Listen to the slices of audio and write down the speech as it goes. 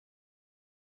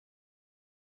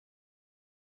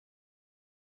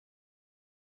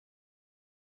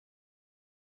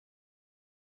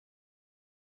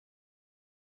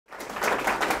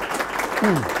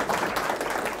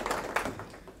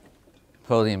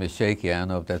Podium is shaky. I don't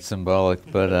know if that's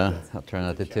symbolic, but I'll try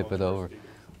not to tip it over.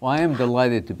 Well, I am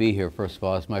delighted to be here, first of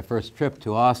all. It's my first trip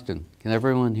to Austin. Can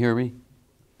everyone hear me?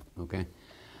 Okay.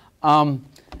 I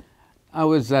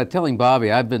was telling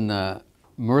Bobby, I've been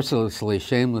mercilessly,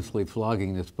 shamelessly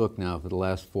flogging this book now for the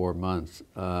last 4 months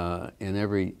in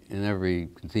every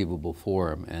conceivable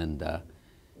forum. And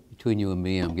between you and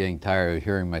me, I'm getting tired of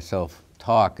hearing myself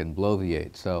talk and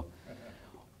bloviate. So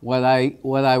what I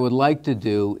would like to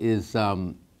do is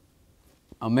I'll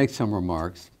make some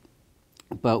remarks.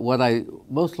 But what I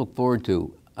most look forward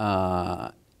to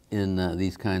in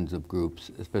these kinds of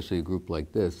groups, especially a group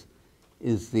like this,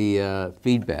 is the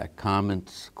feedback,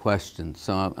 comments, questions.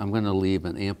 So I'm going to leave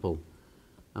an ample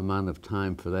amount of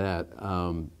time for that.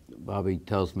 Bobby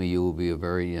tells me you will be a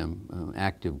very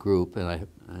active group, and I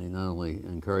not only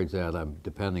encourage that, I'm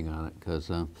depending on it,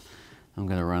 because I'm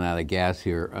going to run out of gas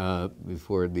here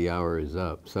before the hour is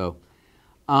up. So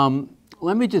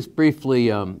let me just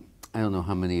briefly, I don't know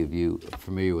how many of you are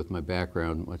familiar with my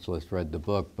background, much less read the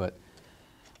book, but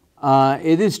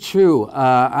it is true.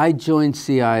 I joined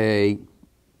CIA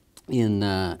in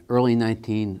early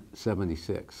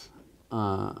 1976.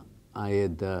 I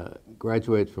had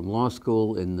graduated from law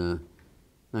school in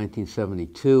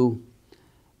 1972.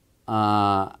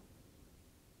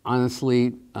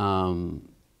 Honestly,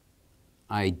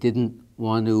 I didn't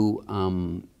want to,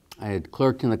 I had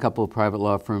clerked in a couple of private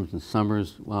law firms in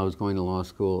summers while I was going to law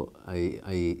school.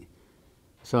 I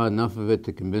saw enough of it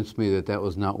to convince me that that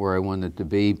was not where I wanted to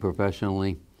be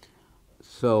professionally.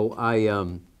 So I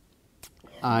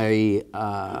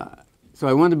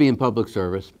wanted to be in public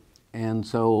service. And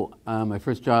so my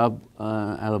first job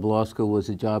out of law school was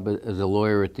a job as a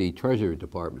lawyer at the Treasury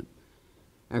Department.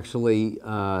 Actually,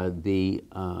 the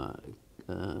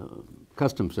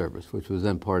Customs Service, which was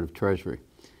then part of Treasury.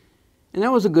 And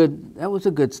that was a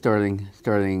good starting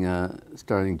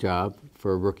job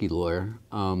for a rookie lawyer.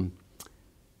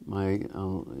 My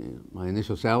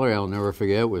initial salary, I'll never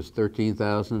forget, was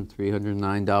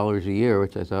 $13,309 a year,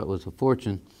 which I thought was a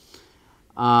fortune.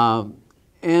 But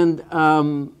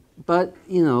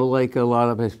you know, like a lot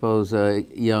of, I suppose,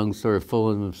 young, sort of full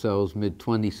of themselves,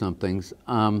 mid-20-somethings,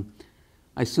 I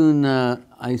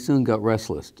soon got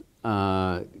restless.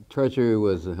 Treasury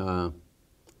was, at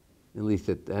least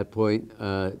at that point,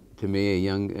 to me, a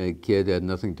young kid, had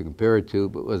nothing to compare it to,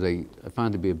 but I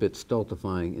found to be a bit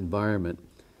stultifying environment.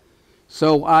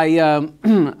 So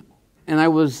and I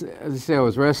was, as I say, I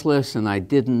was restless, and I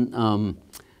didn't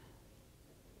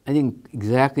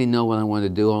exactly know what I wanted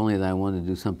to do, only that I wanted to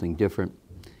do something different.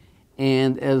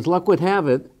 And as luck would have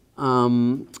it,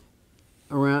 around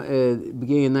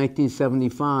beginning in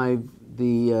 1975,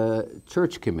 the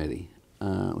Church Committee,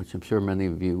 which I'm sure many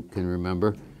of you can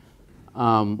remember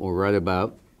or read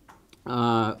about,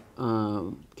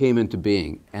 came into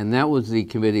being. And that was the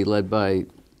committee led by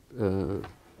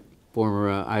former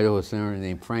Idaho Senator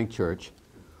named Frank Church,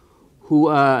 who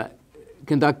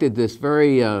conducted this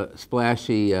very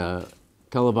splashy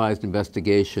televised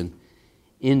investigation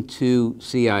into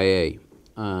CIA.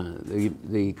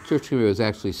 The Church Committee was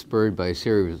actually spurred by a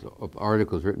series of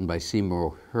articles written by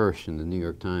Seymour Hersh in the New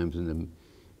York Times in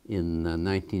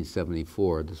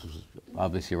 1974. This was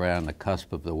obviously right on the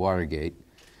cusp of the Watergate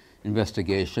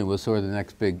investigation. It was sort of the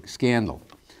next big scandal.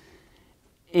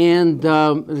 And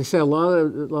as I said, a lot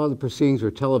of the proceedings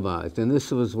were televised, and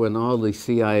this was when all the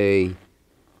CIA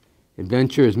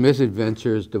adventures,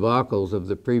 misadventures, debacles of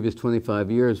the previous 25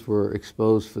 years were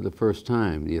exposed for the first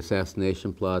time. The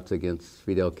assassination plots against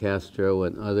Fidel Castro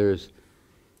and others,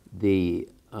 the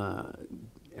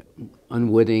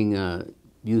unwitting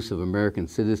use of American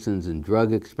citizens in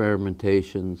drug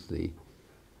experimentations, the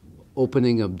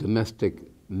opening of domestic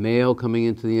mail coming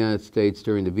into the United States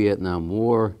during the Vietnam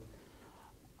War,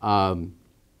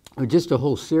 just a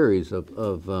whole series of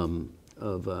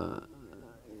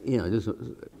you know, just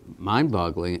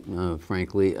mind-boggling,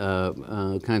 frankly,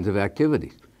 kinds of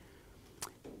activities.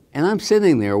 And I'm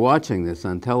sitting there watching this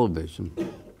on television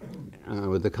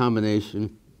with the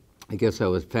combination, I guess I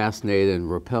was fascinated and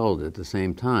repelled at the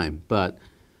same time. But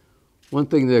one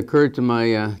thing that occurred to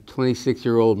my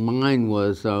 26-year-old mind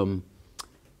was,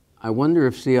 I wonder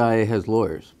if CIA has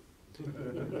lawyers.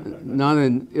 Not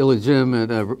an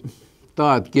illegitimate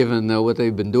thought, given what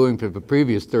they've been doing for the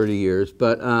previous 30 years,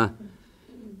 but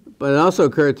it also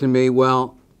occurred to me,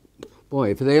 well, boy,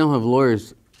 if they don't have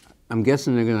lawyers, I'm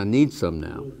guessing they're going to need some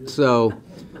now. So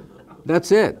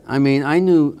that's it. I mean, I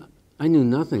knew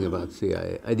nothing about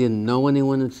CIA. I didn't know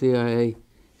anyone at CIA.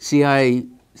 CIA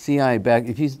back.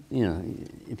 If you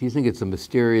think it's a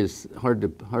mysterious, hard to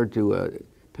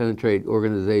penetrate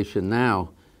organization now,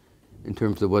 in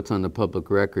terms of what's on the public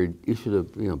record, you should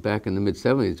have, back in the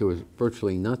mid-'70s, there was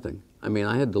virtually nothing. I mean,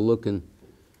 I had to look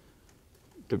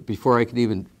before I could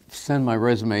even send my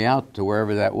resume out to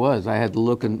wherever that was, I had to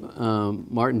look in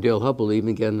Martindale-Hubbell to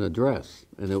even get an address.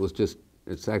 And it was just,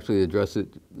 it's actually the address it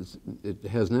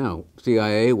has now.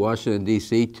 CIA, Washington,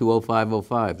 D.C.,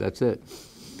 20505, that's it.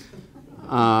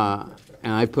 And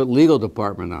I put legal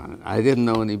department on it. I didn't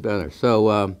know any better.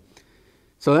 So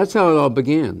that's how it all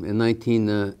began in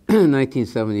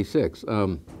 1976.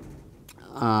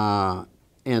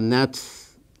 And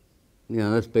that's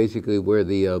basically where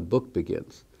the book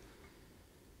begins.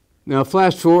 Now,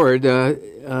 flash forward,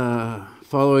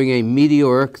 following a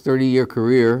meteoric 30-year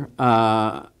career,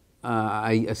 I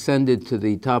ascended to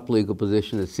the top legal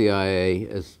position at CIA,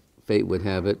 as fate would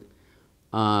have it,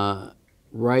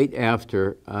 right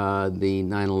after the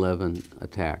 9/11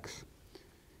 attacks.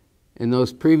 In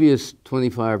those previous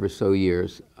 25 or so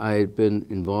years, I had been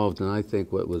involved in, I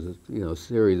think, what was a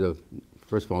series of,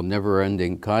 first of all,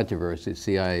 never-ending controversies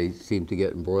CIA seemed to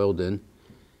get embroiled in.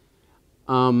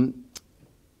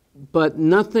 But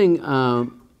nothing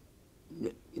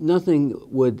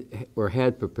would or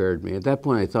had prepared me. At that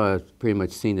point, I thought I was pretty much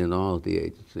seen it all at the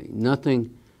agency. Nothing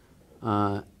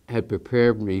had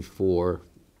prepared me for,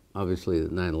 obviously, the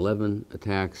 9/11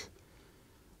 attacks,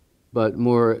 but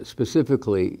more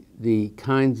specifically, the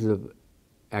kinds of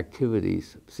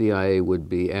activities CIA would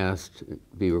be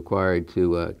required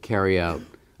to carry out,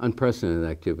 unprecedented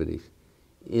activities,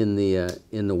 in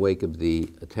the wake of the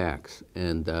attacks.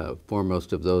 And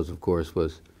foremost of those, of course,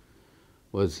 was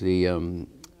the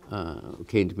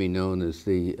came to be known as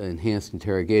the enhanced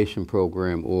interrogation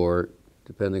program, or,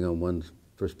 depending on one's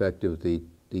perspective, the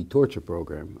torture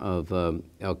program of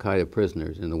al-Qaeda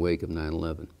prisoners in the wake of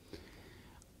 9/11.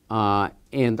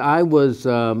 And I was,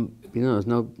 there's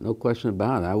no question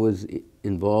about it. I was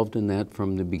involved in that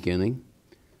from the beginning.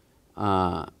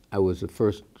 I was the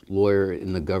first lawyer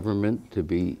in the government to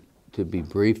be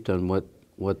briefed on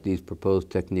what these proposed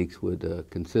techniques would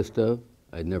consist of.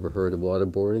 I'd never heard of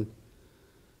waterboarding.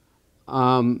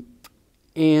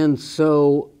 And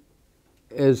so,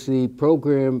 as the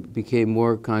program became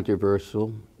more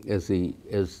controversial, as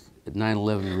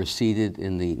 9/11 receded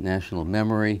in the national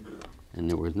memory, and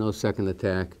there was no second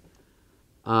attack,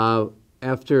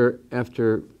 after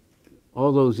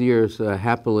all those years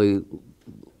happily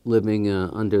living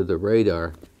under the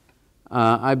radar,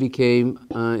 I became,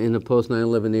 in the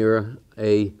post-9/11 era,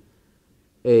 a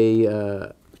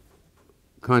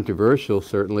controversial,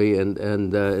 certainly, and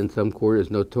in some quarters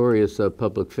notorious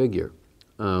public figure.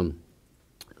 And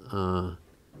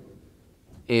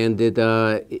it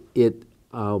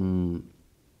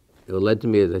led to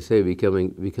me, as I say,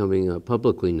 becoming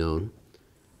publicly known.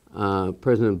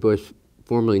 President Bush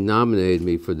formally nominated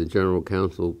me for the General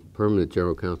Counsel, permanent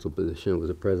General Counsel position. It was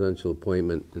a presidential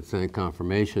appointment and Senate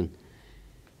confirmation.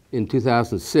 In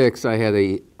 2006, I had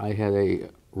a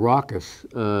raucous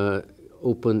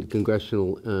open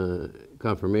congressional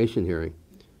confirmation hearing.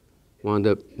 Wound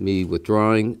up me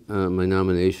withdrawing my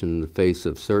nomination in the face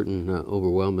of certain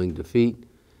overwhelming defeat.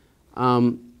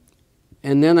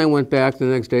 And then I went back the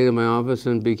next day to my office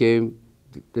and became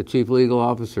the chief legal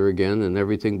officer again, and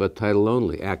everything but title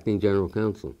only, Acting General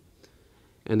Counsel.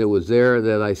 And it was there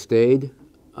that I stayed.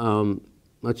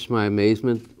 Much to my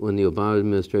amazement, when the Obama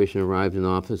administration arrived in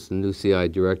office, the new CI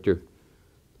director,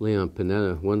 Leon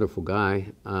Panetta, wonderful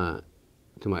guy,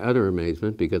 to my utter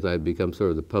amazement, because I had become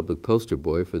sort of the public poster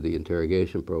boy for the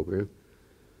interrogation program,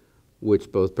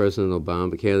 which both President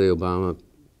Obama, candidate Obama,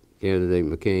 candidate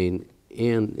McCain,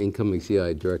 and incoming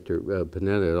CI director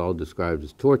Panetta had all described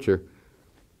as torture.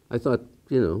 I thought,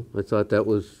 that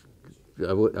was,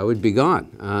 I would be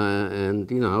gone. And,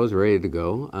 I was ready to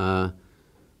go.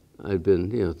 I'd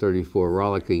been, 34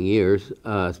 rollicking years,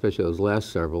 especially those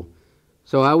last several.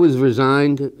 So I was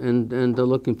resigned and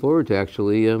looking forward to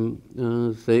actually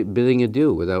bidding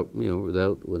adieu without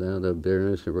a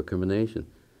bitterness or recrimination.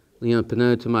 Leon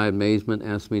Panetta, to my amazement,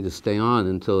 asked me to stay on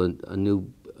until a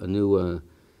new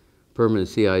permanent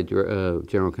CI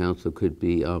General Counsel could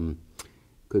be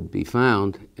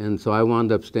found, and so I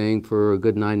wound up staying for a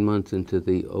good 9 months into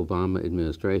the Obama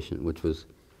administration, which was,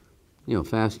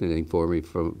 fascinating for me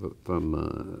from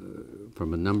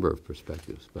a number of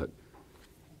perspectives.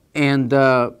 And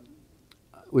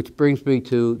which brings me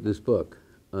to this book,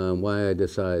 why I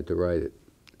decided to write it.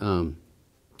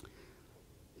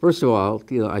 First of all,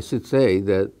 I should say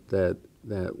that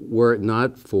were it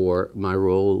not for my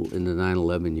role in the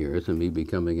 9/11 years and me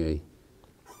becoming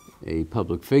a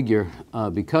public figure,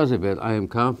 because of it, I am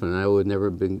confident I would never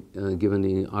have been given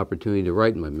the opportunity to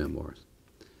write my memoirs.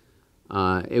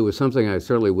 It was something I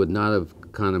certainly would not have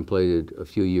contemplated a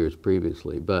few years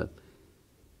previously. But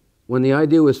when the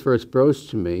idea was first broached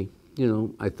to me,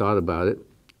 I thought about it.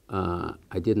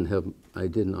 I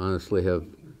didn't honestly have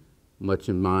much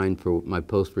in mind for my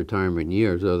post-retirement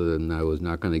years, other than I was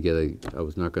not going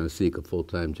to seek a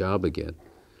full-time job again.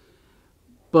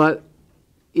 But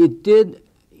it did,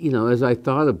 as I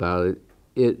thought about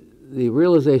it, the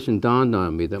realization dawned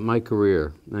on me that my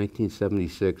career,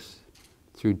 1976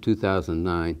 through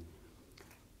 2009,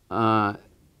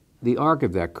 the arc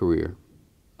of that career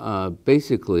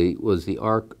basically was the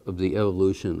arc of the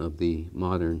evolution of the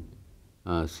modern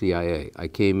CIA. I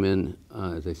came in,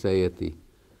 as I say, at the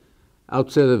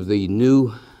outset of the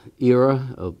new era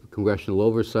of congressional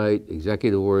oversight,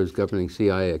 executive orders governing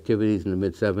CIA activities in the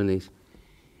mid-'70s.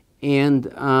 And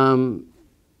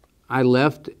I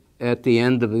left at the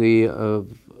end of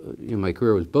my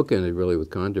career was bookended really with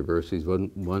controversies.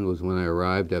 One was when I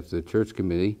arrived after the Church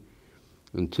Committee,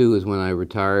 and two is when I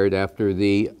retired after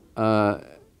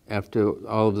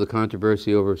all of the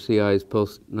controversy over CIA's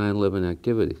post-9/11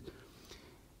 activities.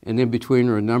 And in between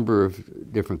were a number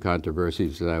of different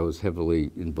controversies that I was heavily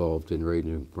involved in,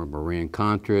 ranging from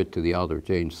Iran-Contra to the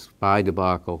Aldrich Ames spy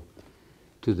debacle,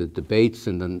 to the debates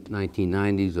in the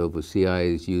 1990s over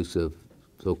CIA's use of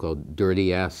so-called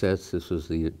dirty assets. This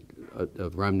was a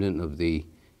remnant of the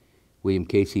William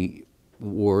Casey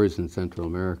wars in Central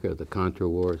America, the Contra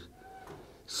wars.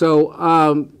 So,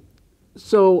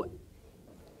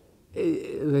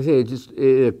 as I say,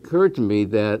 it occurred to me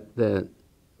that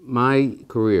my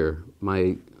career,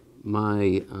 my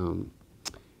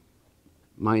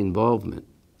involvement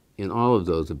in all of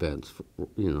those events,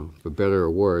 for better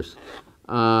or worse,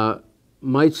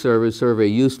 might serve a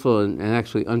useful and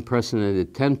actually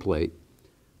unprecedented template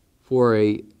for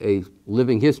a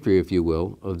living history, if you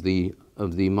will, of the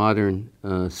modern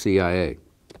CIA.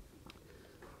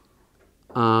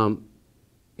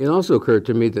 It also occurred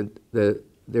to me that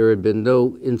there had been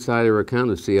no insider account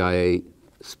of CIA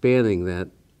spanning that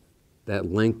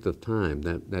length of time,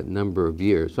 that number of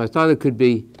years. So I thought it could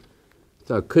be,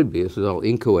 this was all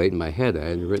inchoate in my head, I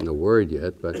hadn't written a word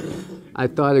yet, but I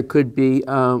thought it could be,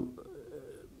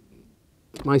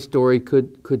 my story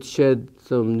could shed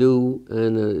some new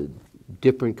and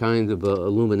different kinds of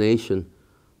illumination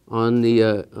on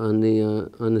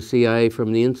the CIA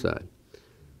from the inside.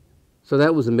 So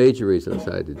that was a major reason I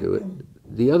decided to do it.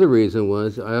 The other reason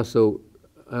was I also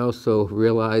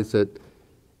realized that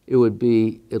it would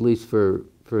be, at least for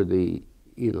the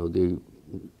the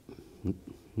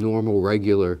normal,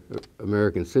 regular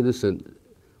American citizen,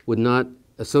 would not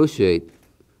associate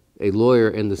a lawyer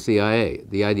and the CIA.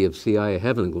 The idea of CIA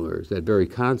having lawyers, that very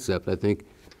concept, I think,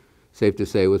 safe to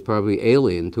say, was probably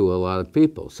alien to a lot of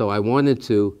people. So I wanted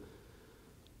to,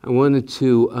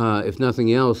 if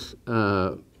nothing else,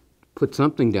 put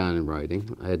something down in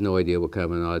writing. I had no idea what kind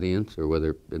of an audience or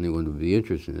whether anyone would be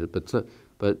interested in it,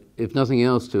 but if nothing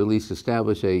else, to at least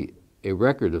establish a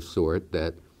record of sort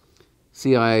that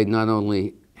CIA not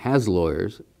only has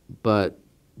lawyers, but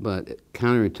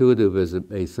counterintuitive as it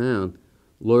may sound,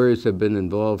 lawyers have been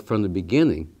involved from the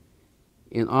beginning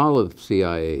in all of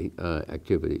CIA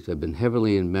activities. Have been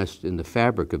heavily enmeshed in the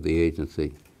fabric of the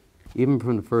agency, even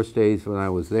from the first days when I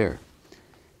was there.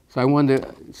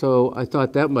 So I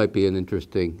thought that might be an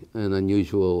interesting and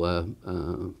unusual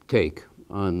take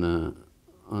on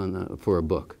for a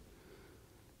book.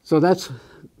 So that's,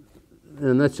 in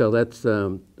a nutshell, that's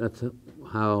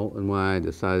how and why I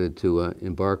decided to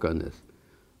embark on this.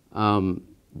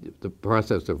 The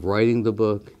process of writing the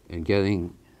book and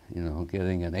getting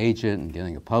an agent and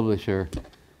getting a publisher,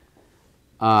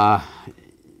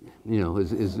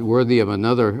 is worthy of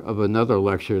another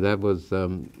lecture. That was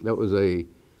a,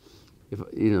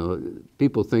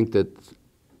 people think that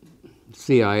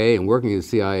CIA and working at the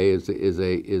CIA is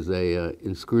a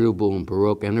inscrutable and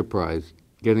baroque enterprise.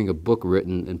 Getting a book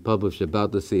written and published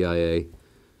about the CIA,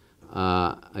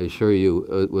 I assure you,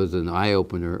 it was an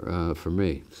eye-opener for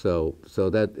me. So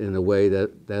that, in a way,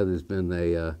 that has been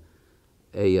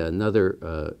another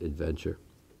adventure.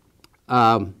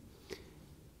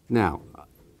 Now,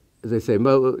 as I say,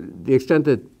 the extent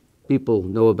that people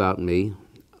know about me,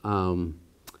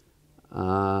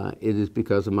 it is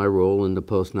because of my role in the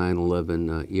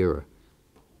post-9/11 era.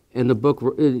 And the book,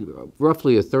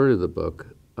 roughly a third of the book,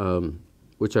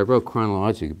 which I wrote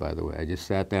chronologically, by the way. I just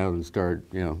sat down and started,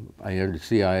 I entered the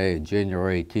CIA on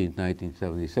January 18th,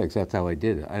 1976. That's how I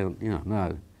did it. I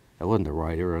wasn't a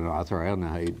writer or an author. I don't know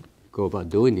how you go about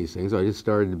doing these things. I just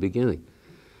started at the beginning.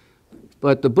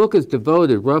 But the book is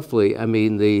devoted roughly,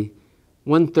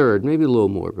 1/3, maybe a little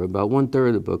more, but about 1/3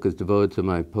 of the book is devoted to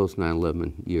my post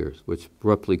 9/11 years, which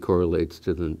roughly correlates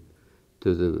to the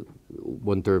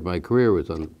 1/3 of my career was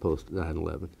on post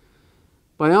 9/11.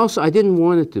 But I didn't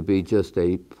want it to be just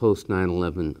a post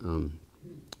 9/11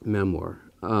 memoir,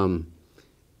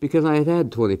 because I had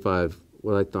had 25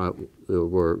 what I thought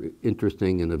were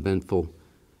interesting and eventful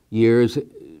years,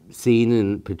 seen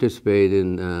and participated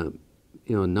in a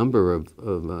number of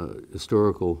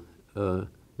historic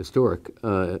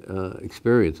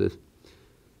experiences.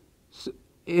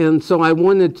 And so I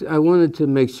wanted to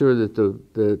make sure that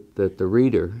the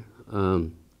reader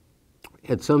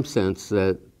had some sense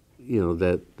that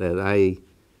that the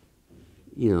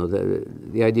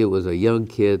idea was a young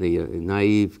kid, a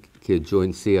naive kid,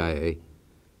 joined CIA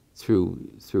through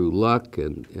luck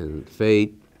and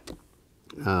fate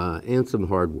and some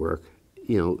hard work.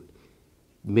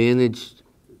 Managed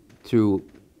through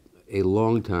a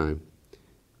long time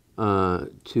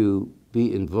to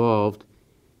be involved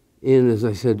in, as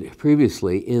I said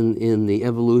previously, in the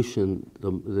evolution,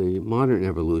 the modern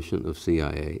evolution of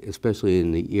CIA, especially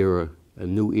in a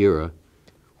new era,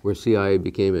 where CIA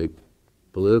became a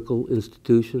political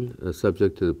institution,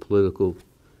 subject to the political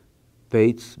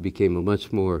fates, became a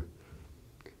much more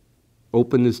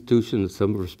open institution in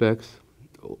some respects,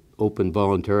 open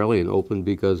voluntarily and open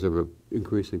because of an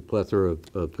increasing plethora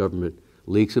of government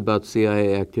leaks about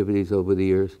CIA activities over the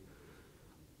years.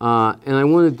 And I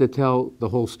wanted to tell the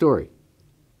whole story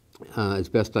as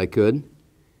best I could.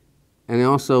 And I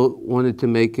also wanted to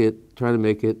try to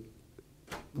make it,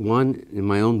 one, in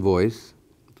my own voice,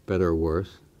 better or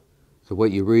worse. So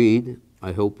what you read,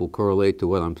 I hope, will correlate to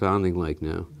what I'm sounding like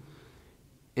now.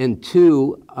 And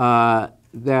two,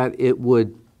 that it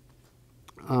would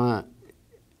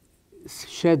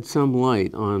shed some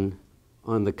light on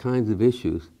the kinds of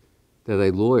issues that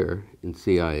a lawyer in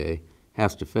CIA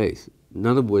has to face,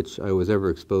 none of which I was ever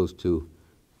exposed to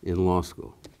in law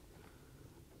school.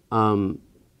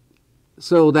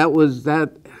 So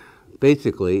that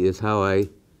basically is how I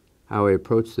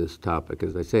approach this topic.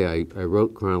 As I say, I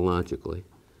wrote chronologically.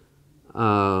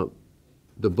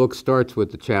 The book starts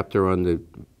with the chapter on the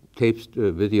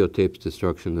videotapes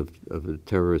destruction of the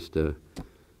terrorist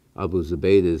Abu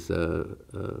Zubaydah's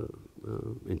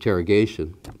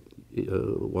interrogation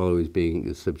while he was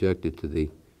being subjected to the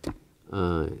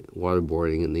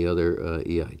waterboarding and the other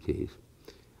EITs.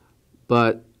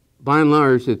 But by and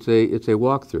large, it's a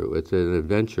walkthrough. It's an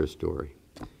adventure story.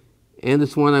 And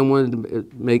it's one I wanted to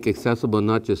make accessible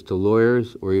not just to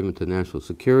lawyers or even to national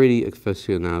security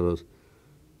aficionados,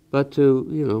 but to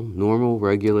normal,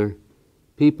 regular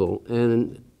people.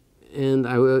 And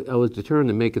I was determined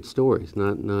to make it stories,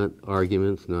 not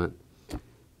arguments, not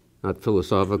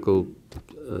philosophical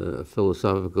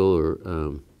or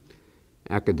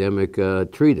academic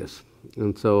treatise.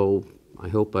 And so I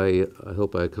hope I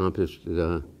accomplished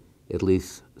at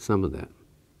least some of that.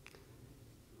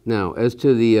 Now, as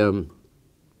to the,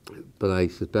 but I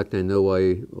suspect I know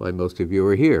why most of you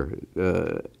are here,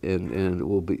 and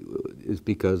it is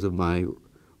because of my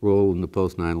role in the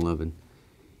post 9/11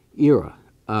 era.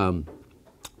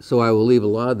 So I will leave a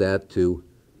lot of that to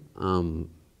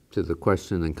the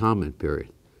question and comment period.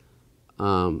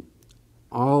 I'll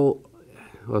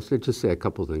just say a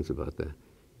couple things about that.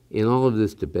 In all of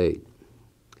this debate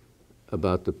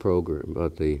about the program,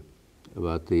 about the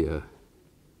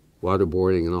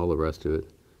waterboarding and all the rest of it,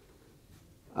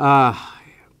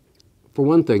 for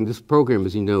one thing, this program,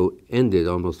 as you know, ended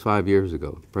almost 5 years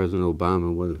ago. President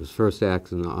Obama, one of his first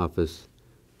acts in the office,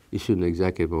 issued an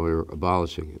executive order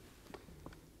abolishing it.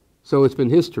 So it's been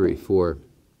history for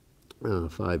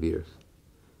 5 years.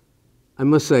 I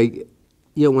must say,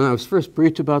 when I was first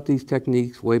briefed about these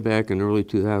techniques way back in early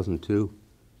 2002,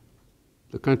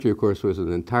 the country, of course, was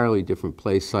an entirely different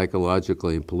place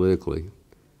psychologically and politically,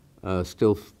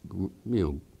 still,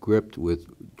 gripped with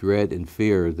dread and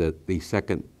fear that the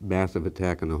second massive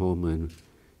attack on the homeland,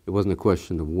 it wasn't a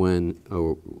question of when,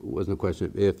 or it wasn't a question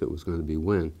of if, it was going to be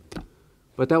when.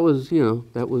 But that was,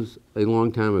 that was a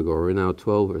long time ago. We're now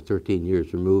 12 or 13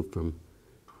 years removed from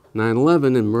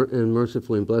 9/11, and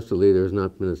mercifully and blessedly, there has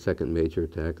not been a second major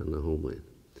attack on the homeland.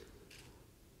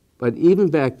 But even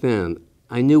back then,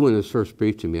 I knew when it was first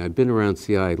briefed to me, I'd been around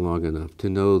CIA long enough to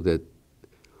know that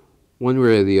one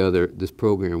way or the other, this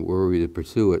program, were we to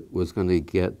pursue it, was going to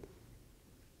get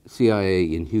CIA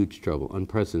in huge trouble,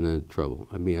 unprecedented trouble.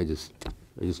 I mean, I just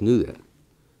knew that.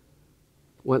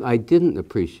 What I didn't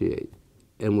appreciate,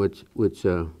 and which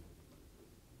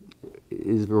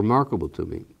is remarkable to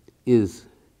me, is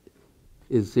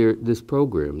this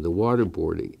program, the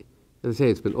waterboarding. As I say,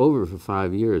 it's been over for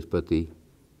 5 years, but the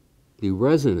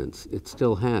resonance it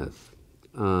still has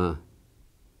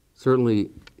certainly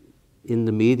in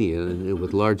the media and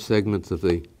with large segments of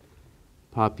the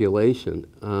population,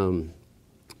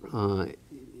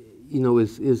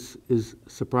 is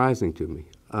surprising to me.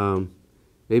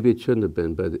 Maybe it shouldn't have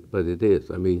been, but it is.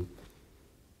 I mean,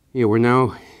 we're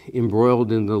now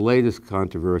embroiled in the latest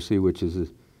controversy, which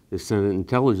is the Senate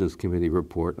Intelligence Committee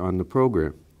report on the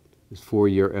program, this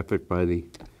 4-year effort by the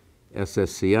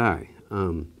SSCI.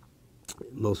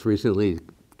 Most recently,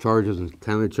 charges and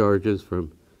counter-charges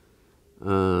from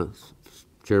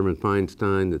Chairman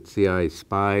Feinstein that CIA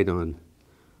spied on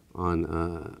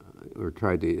or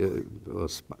tried to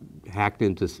hacked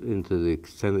into the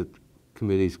Senate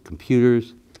committee's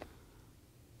computers.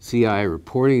 CIA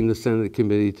reporting the Senate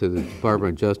committee to the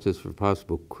Department of Justice for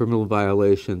possible criminal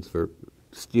violations for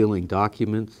stealing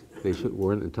documents they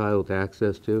weren't entitled to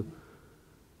access to.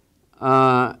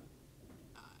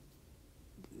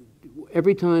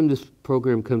 Every time this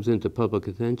program comes into public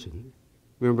attention,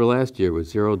 remember last year was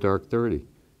Zero Dark 30,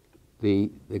 the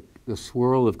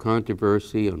swirl of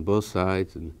controversy on both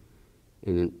sides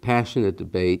and passionate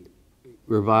debate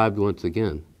revived once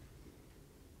again.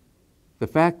 The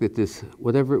fact that this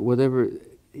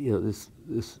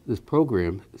this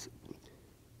program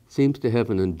seems to have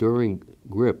an enduring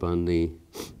grip on the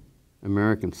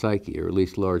American psyche, or at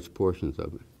least large portions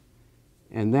of it,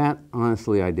 and that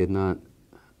honestly I did not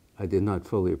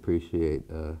fully appreciate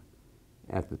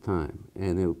at the time,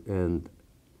 and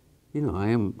I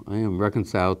am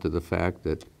reconciled to the fact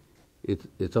that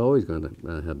it's always going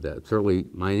to have that. Certainly,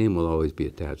 my name will always be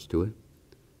attached to it.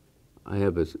 I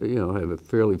have a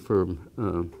fairly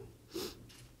firm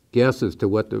guess as to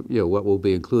what what will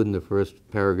be included in the first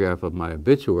paragraph of my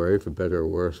obituary, for better or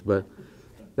worse. But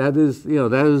that is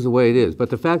the way it is. But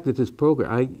the fact that this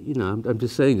program, I'm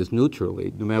just saying this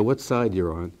neutrally, no matter what side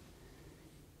you're on,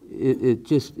 it's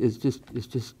just.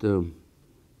 I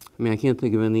mean, I can't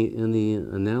think of any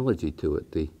analogy to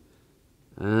it.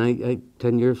 And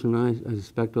 10 years from now, I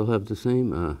suspect it'll have the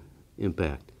same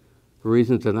impact, for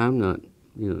reasons that I'm not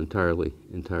entirely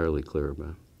clear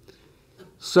about.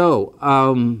 So,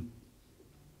 I'll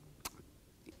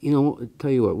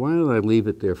tell you what. Why don't I leave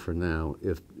it there for now?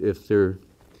 If there's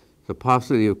a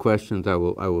paucity of questions, I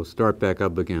will start back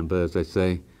up again. But as I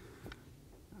say,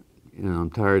 I'm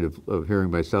tired of hearing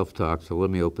myself talk. So let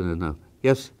me open it up.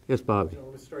 Yes, Bobby. So I'm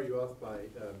going to start you off by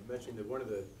mentioning that one of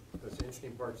the most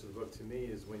interesting parts of the book to me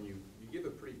is when you give a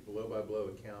pretty blow-by-blow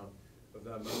account of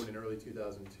that moment in early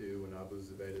 2002 when Abu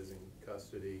Zubaydah is in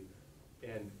custody,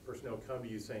 and personnel come to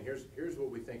you saying, here's what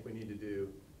we think we need to do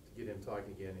to get him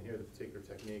talking again, and here are the particular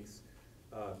techniques.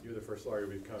 You're the first lawyer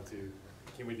we've come to.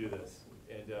 Can we do this?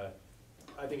 And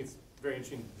I think it's very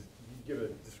interesting to give a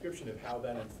description of how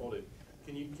that unfolded.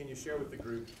 Can you share with the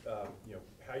group,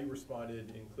 how you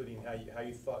responded, including how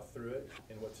you thought through it,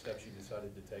 and what steps you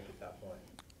decided to take at that point?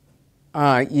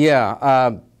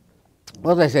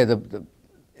 Well, as I say,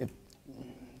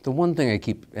 the one thing I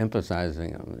keep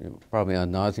emphasizing, probably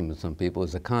ad nauseum to some people,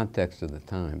 is the context of the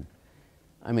time.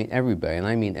 I mean, everybody, and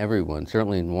I mean everyone,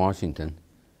 certainly in Washington,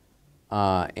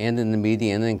 and in the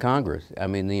media and in Congress. I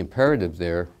mean, the imperative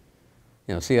there,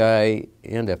 CIA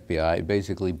and FBI had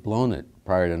basically blown it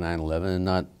prior to 9/11 and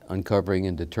not uncovering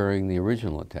and deterring the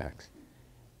original attacks.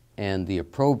 And the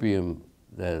opprobrium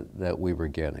that we were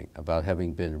getting about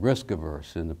having been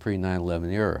risk-averse in the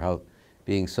pre-9/11 era, how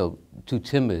being so too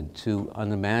timid, too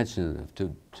unimaginative,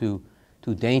 too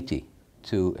dainty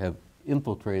to have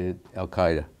infiltrated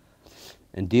Al-Qaeda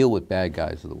and deal with bad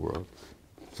guys of the world.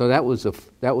 So that was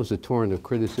a torrent of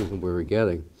criticism we were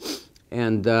getting,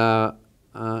 and a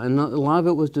lot of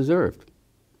it was deserved.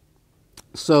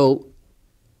 So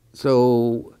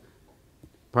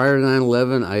prior to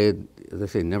 9/11, I had, as I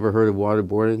say, never heard of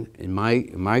waterboarding. In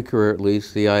my career, at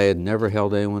least, CIA had never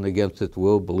held anyone against its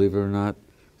will, believe it or not.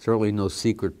 Certainly no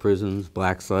secret prisons,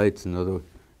 black sites, another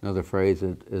phrase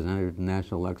that has entered the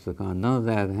national lexicon. None of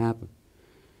that had happened.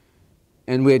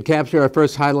 And we had captured our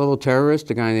first high-level terrorist,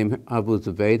 a guy named Abu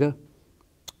Zubaydah,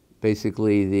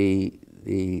 basically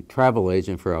the travel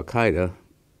agent for Al-Qaeda.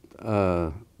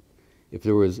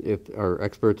 If our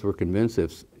experts were convinced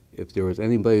if there was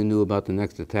anybody who knew about the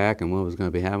next attack and what was going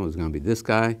to be happening, it was going to be this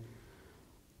guy.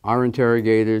 Our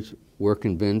interrogators were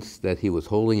convinced that he was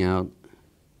holding out,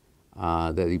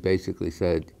 that he basically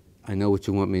said, I know what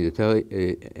you want me to tell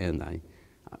you, and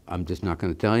I'm just not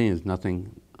going to tell you, there's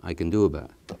nothing I can do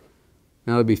about it.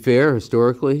 Now, to be fair,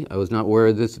 historically, I was not aware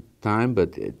of this at the time,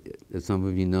 but as some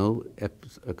of you know,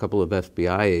 a couple of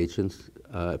FBI agents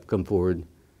have come forward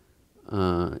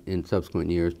in subsequent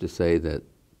years to say that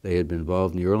they had been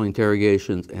involved in the early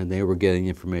interrogations and they were getting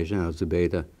information out of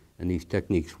Zubaydah, and these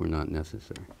techniques were not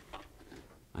necessary.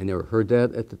 I never heard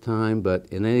that at the time, but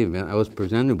in any event, I was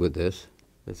presented with this.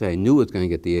 I say I knew it was going to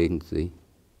get the agency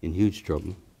in huge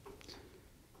trouble.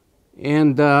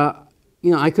 And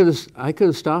you know, I could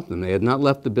have stopped them. They had not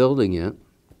left the building yet,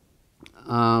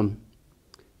 and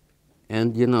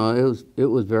you know, it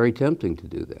was very tempting to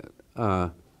do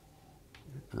that.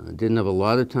 Didn't have a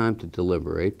lot of time to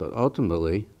deliberate, but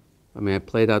ultimately, I mean, I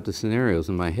played out the scenarios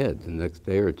in my head the next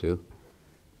day or two.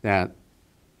 That,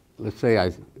 let's say,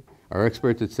 our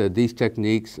experts had said these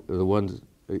techniques are the ones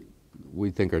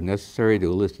we think are necessary to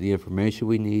elicit the information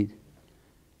we need,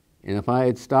 and if I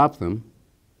had stopped them,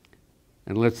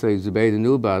 and let's say Zubaydah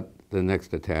knew about the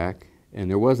next attack, and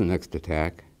there was a next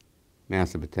attack,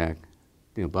 massive attack,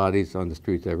 you know, bodies on the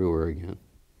streets everywhere again.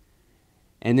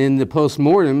 And in the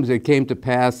postmortems, it came to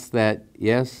pass that,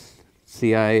 yes,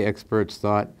 CIA experts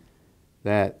thought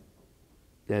that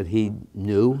he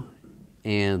knew,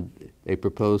 and they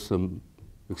proposed some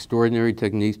extraordinary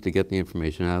techniques to get the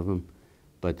information out of him,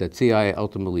 but that CIA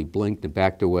ultimately blinked and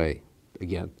backed away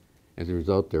again. As a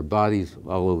result, their bodies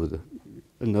all over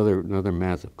another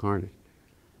massive carnage.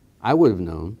 I would have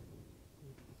known,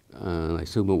 and I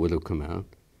assume it would have come out,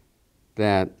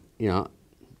 that, you know,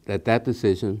 that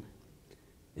decision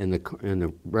and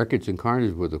the wreckage and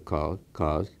carnage would have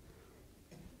caused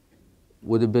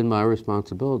would have been my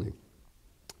responsibility.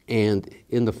 And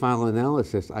in the final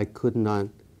analysis, I could not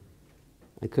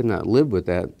live with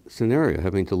that scenario,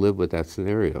 having to live with that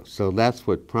scenario. So that's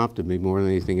what prompted me more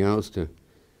than anything else to,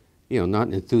 you know, not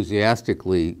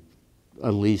enthusiastically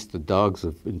unleash the dogs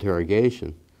of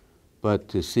interrogation, but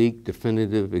to seek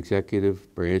definitive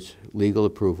executive branch legal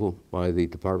approval by the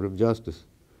Department of Justice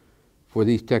for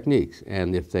these techniques.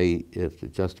 And if the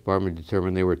Justice Department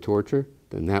determined they were torture,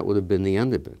 then that would have been the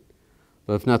end of it.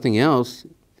 But if nothing else,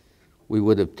 we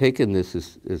would have taken this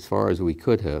as far as we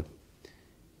could have.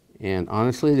 And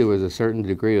honestly, there was a certain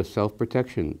degree of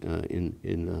self-protection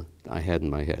I had in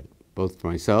my head, both for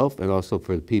myself and also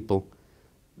for the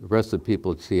rest of the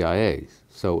people at CIA.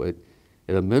 So at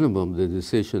a minimum, the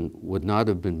decision would not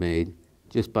have been made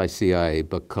just by CIA,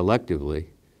 but collectively,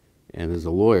 and as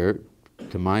a lawyer,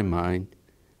 to my mind,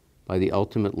 by the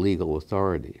ultimate legal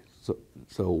authority.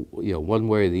 So you know, one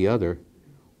way or the other,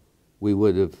 we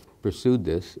would have pursued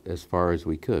this as far as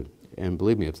we could. And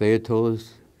believe me, if they had told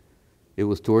us it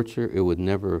was torture, it would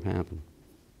never have happened.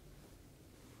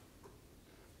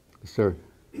 Sir?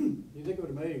 Do you think it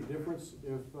would have made a difference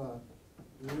if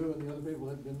you and the other people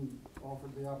had been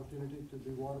offered the opportunity to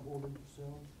be waterboarded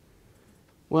yourselves?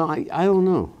 Well, I don't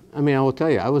know. I mean, I will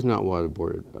tell you, I was not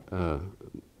waterboarded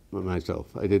myself.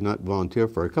 I did not volunteer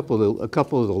for it. A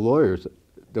couple of the lawyers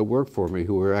that worked for me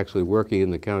who were actually working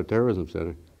in the Counterterrorism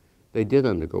Center, they did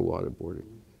undergo waterboarding.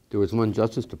 There was one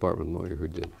Justice Department lawyer who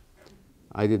did.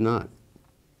 I did not.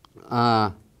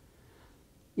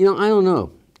 You know, I don't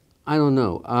know.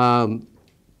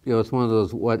 You know, it's one of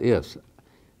those what ifs.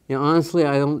 You know, honestly,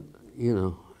 I don't, you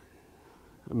know,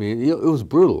 I mean, it was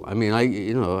brutal. I mean,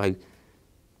 the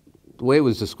way it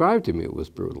was described to me, it was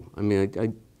brutal. I mean, I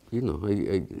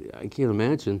can't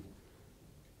imagine,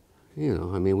 you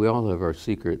know, I mean, we all have our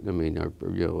secret, I mean, our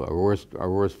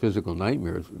worst physical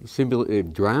nightmares.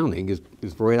 Drowning is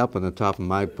right up on the top of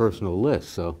my personal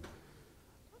list. So,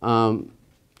 I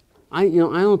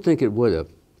don't think it would have.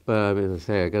 But I mean, as I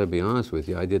say, I got to be honest with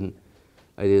you, I didn't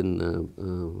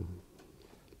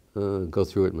go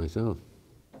through it myself.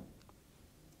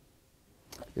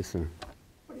 Yes, sir.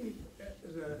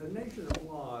 As a nation of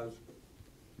laws,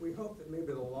 we hope that maybe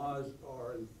the laws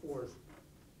are enforced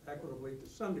equitably to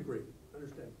some degree.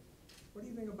 Understand? What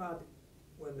do you think about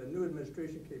when the new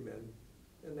administration came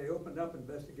in and they opened up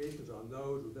investigations on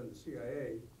those within the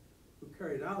CIA who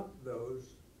carried out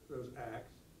those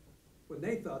acts when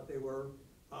they thought they were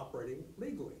operating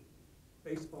legally,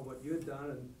 based upon what you had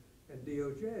done and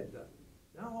DOJ had done?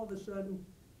 Now all of a sudden,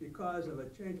 because of a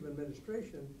change of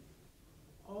administration,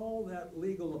 all that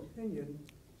legal opinion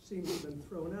seems to have been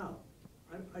thrown out.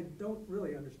 I don't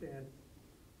really understand,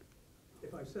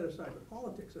 if I set aside the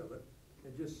politics of it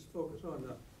and just focus on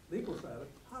the legal side of it,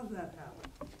 how does that happen?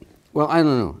 Well, I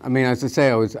don't know. I mean, as I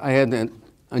say, I had an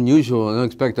unusual and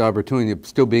unexpected opportunity of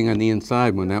still being on the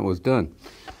inside when that was done.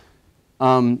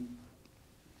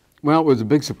 Well, it was a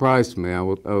big surprise to me. I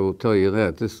will tell you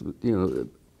that. This, you know,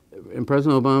 and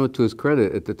President Obama, to his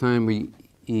credit, at the time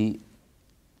he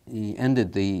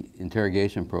ended the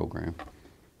interrogation program,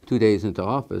 2 days into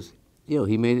office, you know,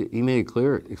 he made it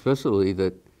clear, especially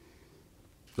that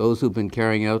those who've been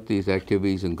carrying out these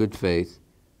activities in good faith,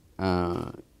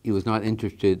 he was not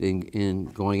interested in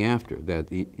going after that.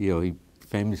 He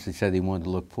famously said he wanted to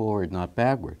look forward, not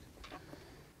backward.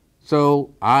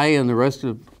 So I and the rest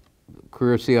of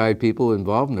career CI people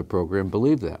involved in the program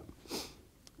believed that.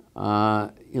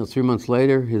 3 months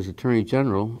later, his attorney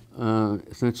general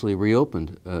essentially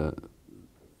reopened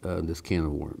this can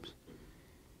of worms.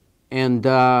 And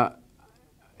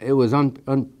it was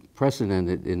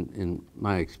unprecedented in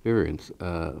my experience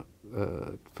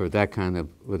for that kind of,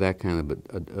 with that kind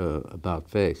of about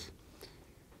face.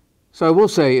 So I will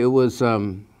say it was, I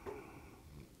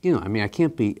mean, I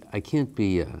can't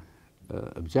be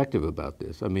objective about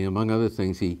this. I mean, among other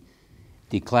things, he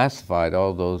declassified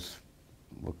all those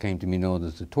what came to be known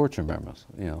as the torture memos.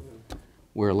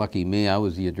 Where lucky me, I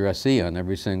was the addressee on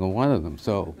every single one of them.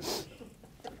 So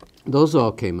those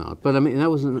all came out. But I mean, that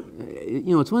was,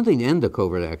 it's one thing to end a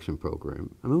covert action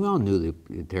program. I mean, we all knew the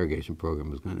interrogation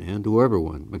program was going to end, whoever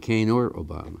won, McCain or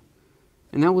Obama.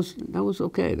 And that was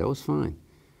okay, that was fine.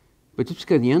 But just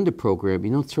because you end a program,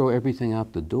 you don't throw everything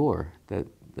out the door that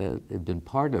had been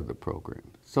part of the program.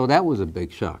 So that was a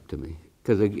big shock to me,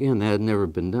 because again, that had never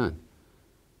been done.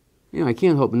 I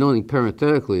can't help knowing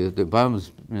parenthetically that the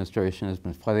Obama administration has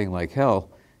been fighting like hell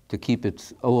to keep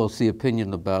its OLC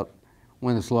opinion about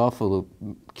when it's lawful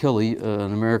to kill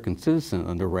an American citizen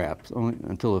under wraps, only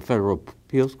until a federal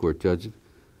appeals court judge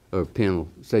or panel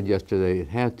said yesterday it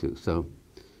had to. So,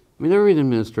 I mean, every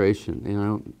administration,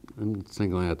 I'm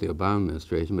singling out the Obama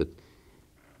administration, but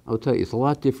I'll tell you, it's a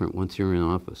lot different once you're in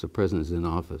office, the president's in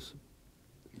office.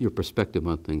 Your perspective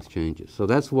on things changes. So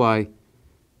that's why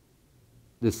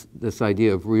this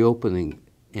idea of reopening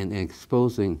and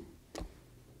exposing,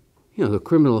 the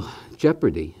criminal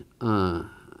jeopardy.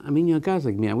 I mean, guys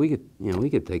like me, we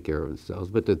could take care of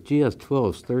ourselves, but the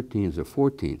GS-12s, 13s,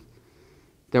 or 14s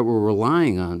that were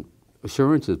relying on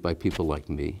assurances by people like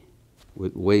me,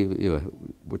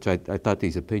 which I thought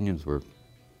these opinions were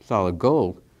solid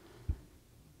gold,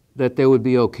 that they would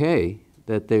be okay,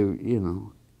 that they,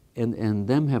 and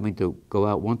them having to go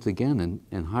out once again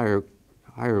and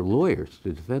hire lawyers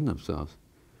to defend themselves.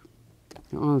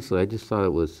 Honestly, I just thought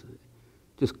it was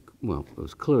it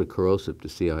was clearly corrosive to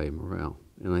CIA morale,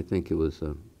 and I think it was,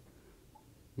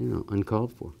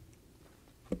 uncalled for.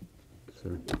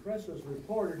 Sir. The press has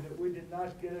reported that we did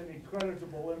not get any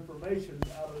creditable information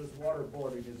out of this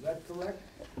waterboarding. Is that correct?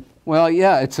 Well,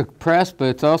 yeah, it's a press, but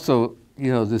it's also,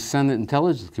 the Senate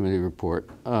Intelligence Committee report,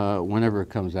 whenever it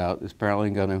comes out, is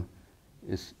apparently going to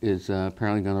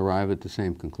arrive at the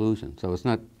same conclusion. So it's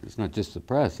not just the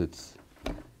press. It's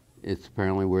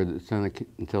apparently where the Senate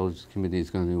Intelligence Committee is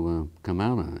going to come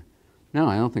out on it. No,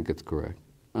 I don't think it's correct.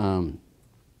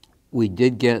 We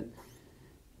did get,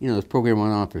 this program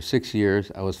went on for 6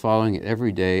 years. I was following it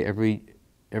every day,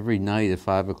 every night at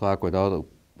 5 o'clock would all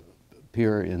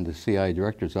appear in the CIA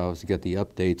director's office to get the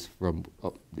updates from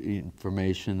the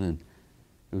information, and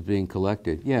it was being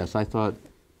collected. Yes, I thought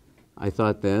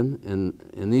then,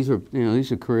 and these are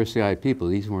career CIA people.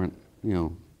 These weren't,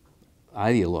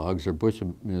 ideologues or Bush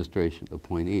administration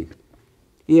appointees.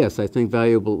 Yes, I think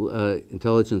valuable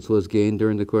intelligence was gained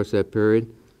during the course of that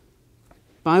period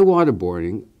by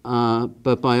waterboarding,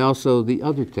 but by also the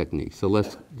other techniques, the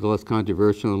less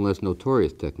controversial and less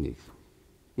notorious techniques.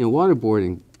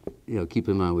 Waterboarding, keep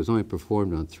in mind, was only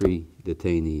performed on 3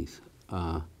 detainees.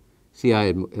 CIA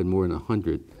had more than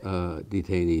 100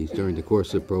 detainees during the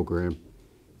course of the program.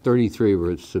 33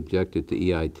 were subjected to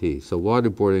EIT. So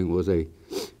waterboarding was a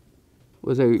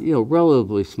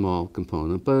relatively small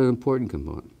component, but an important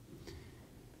component.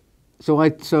 So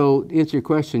to answer your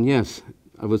question, yes,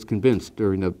 I was convinced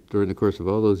during the course of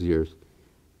all those years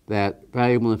that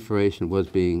valuable information was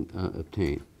being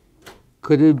obtained.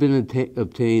 Could it have been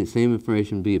obtained, same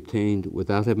information be obtained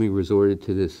without having resorted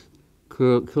to this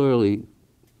clearly,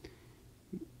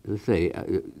 let's say,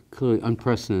 clearly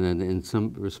unprecedented, in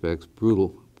some respects,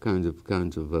 brutal kinds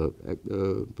of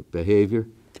behavior?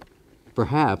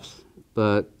 Perhaps,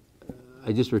 but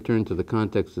I just returned to the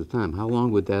context of the time. How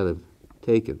long would that have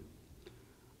taken?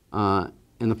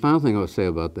 And the final thing I would say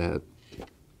about that,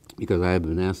 because I have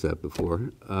been asked that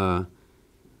before,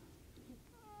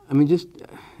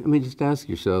 just ask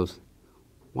yourselves,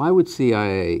 why would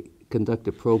CIA conduct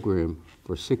a program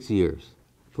for 6 years,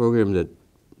 a program that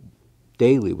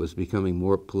daily was becoming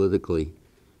more politically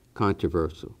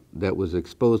controversial, that was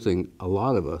exposing a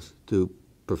lot of us to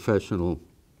professional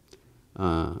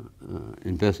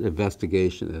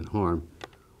investigation and harm?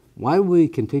 Why would we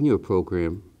continue a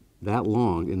program that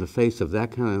long in the face of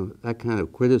that kind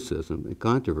of criticism and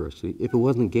controversy if it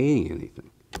wasn't gaining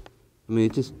anything? I mean,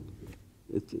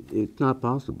 it's not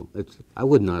possible. I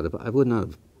would not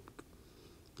have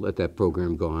let that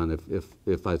program go on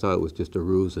if I thought it was just a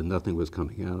ruse and nothing was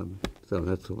coming out of it. So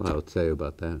that's what I would say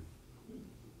about that.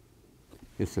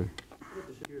 Yes, sir. I'd like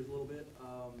to shift gears a little bit.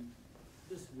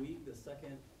 this week, the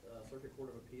Second Circuit Court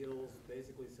of Appeals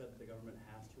basically said that the government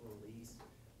has to release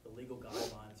the legal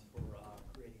guidelines for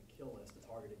creating a kill list, the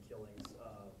targeted killings,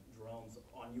 drones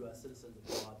on U.S. citizens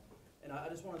abroad. And I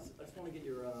just want to get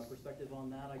your perspective on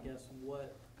that. I guess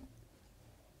what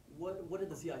did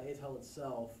the CIA tell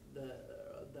itself that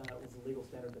was the legal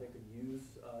standard that it could use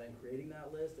in creating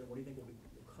that list, and what do you think will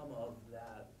come of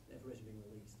that information being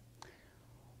released?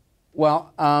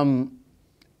 Well,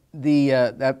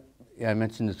 I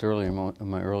mentioned this earlier in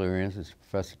my earlier answers to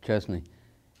Professor Chesney.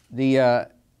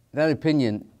 That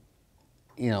opinion,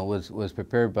 was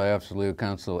prepared by Office of Legal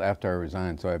Counsel after I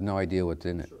resigned, so I have no idea what's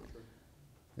in it. Sure.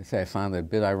 I say I found it a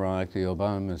bit ironic the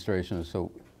Obama administration was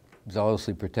so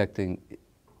zealously protecting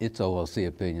its OLC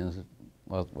opinions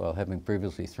while having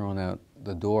previously thrown out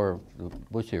the door the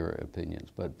Bush era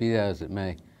opinions. But be that as it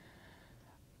may,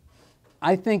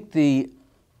 I think it's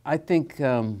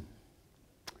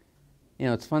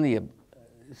funny.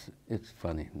 It's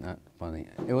funny, not funny.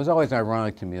 It was always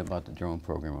ironic to me about the drone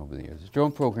program over the years. The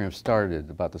drone program started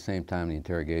about the same time the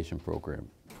interrogation program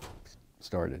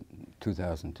started, in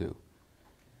 2002.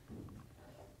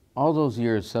 All those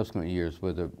years, subsequent years,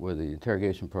 where the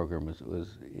interrogation program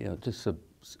was just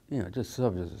subject to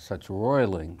such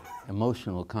roiling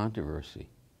emotional controversy.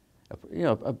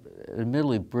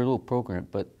 Admittedly brittle program,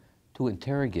 but to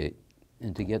interrogate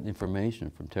and to get information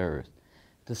from terrorists.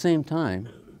 At the same time,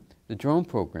 the drone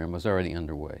program was already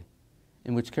underway,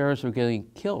 in which terrorists were getting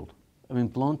killed.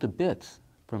 Blown to bits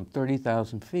from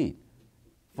 30,000 feet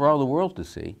for all the world to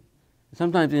see.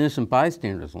 Sometimes innocent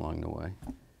bystanders along the way.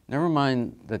 Never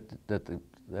mind that the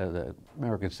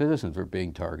American citizens were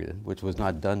being targeted, which was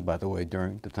not done, by the way,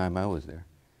 during the time I was there.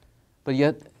 But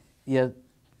yet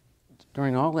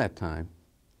during all that time,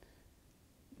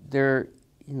 no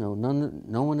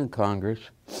one in Congress,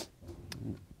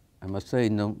 I must say,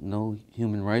 no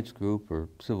human rights group or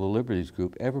civil liberties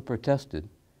group ever protested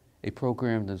a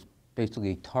program that's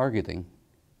basically targeting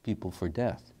people for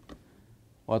death,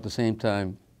 while at the same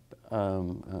time,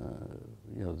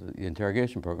 the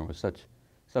interrogation program was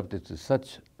subject to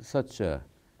such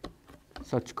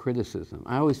criticism.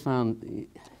 I always found,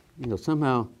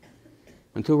 somehow,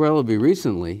 until relatively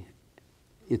recently,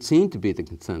 it seemed to be the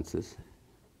consensus,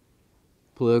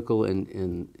 political and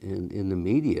in the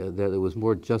media, that it was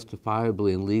more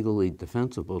justifiably and legally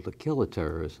defensible to kill a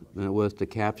terrorist than it was to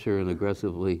capture and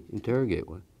aggressively interrogate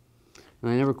one.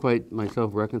 And I never quite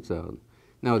myself reconciled.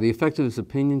 Now, the effect of this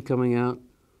opinion coming out,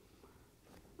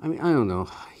 I don't know.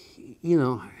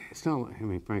 It's not.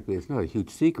 Frankly, it's not a huge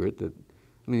secret that,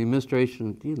 the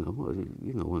administration,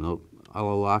 when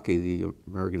al-Awlaki, the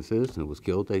American citizen, was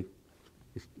killed, they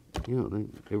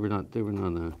were not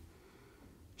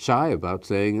shy about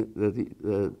saying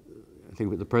that I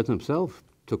think the president himself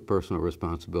took personal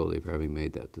responsibility for having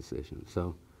made that decision.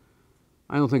 So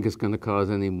I don't think it's going to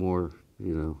cause any more,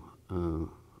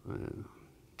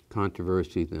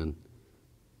 controversy than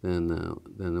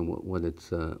what it's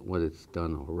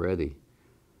done already.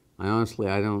 I honestly,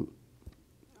 I don't.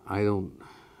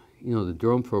 The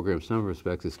drone program, in some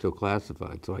respects, is still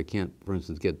classified, so I can't, for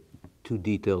instance, get too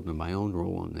detailed in my own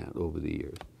role on that over the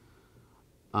years.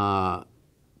 But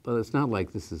it's not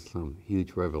like this is some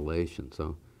huge revelation.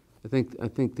 So I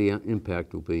think the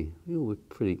impact will be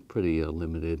pretty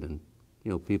limited, and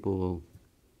people will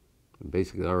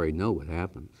basically already know what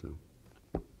happened. So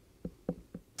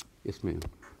yes, ma'am.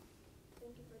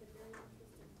 Thank you for the very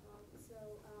interesting talk. So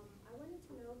I wanted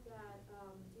to know that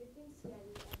do you think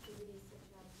CIA activities such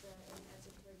as the in-depth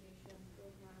interrogation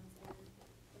programs and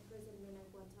imprisonment at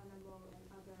Guantanamo and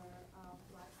other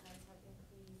black sites have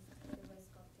increased the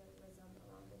risk of terrorism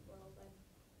around the world? And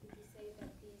would you say that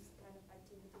these kind of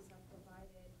activities have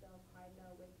provided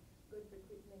Al-Qaeda with good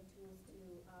recruitment tools to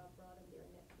broaden their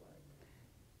network?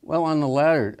 Well, on the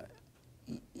latter,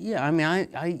 yeah,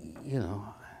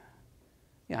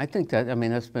 I think that,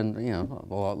 that's been, a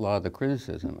lot of the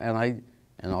criticism. And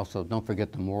also, don't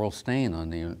forget the moral stain on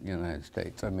the United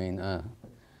States. I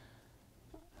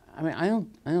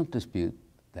don't dispute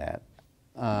that.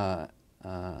 Now,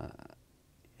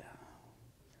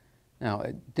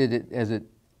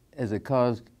 has it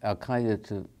caused Al-Qaeda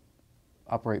to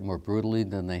operate more brutally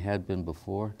than they had been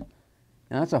before?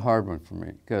 And that's a hard one for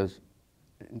me, because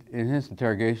in his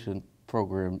interrogation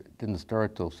program, it didn't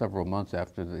start till several months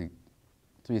after the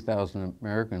 3,000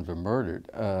 Americans were murdered.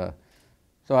 So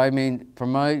for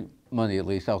my money at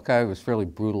least, Al-Qaeda was fairly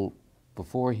brutal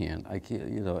beforehand. I can't,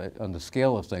 on the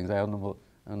scale of things, I don't know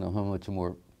how much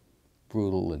more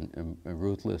brutal and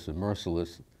ruthless and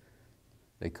merciless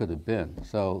they could have been.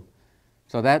 So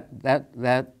that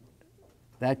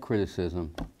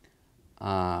criticism,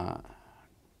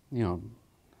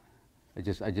 I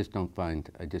just don't find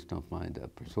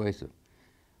persuasive.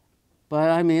 But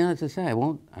I mean, as I say, I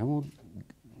won't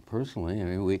personally. I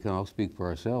mean, we can all speak for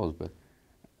ourselves, but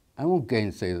I won't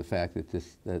gainsay the fact that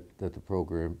that the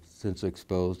program, since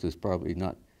exposed, is probably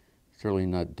certainly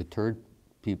not deterred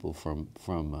people from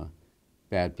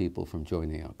bad people from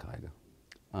joining Al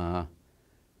Qaeda.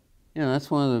 You know, that's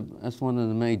one of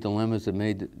the many dilemmas that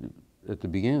made at the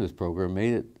beginning of this program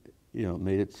made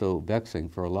it so vexing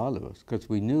for a lot of us, because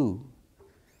we knew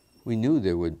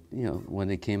there would, you know, when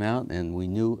it came out, and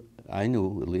I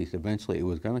knew at least eventually it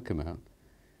was going to come out.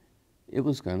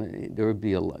 There would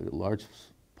be large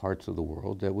parts of the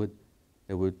world that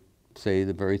would say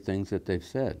the very things that they've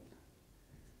said.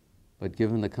 But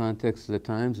given the context of the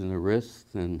times and the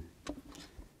risks and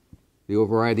the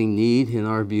overriding need, in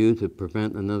our view, to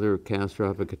prevent another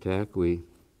catastrophic attack, we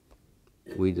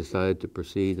decided to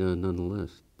proceed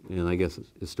nonetheless. And I guess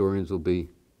historians will be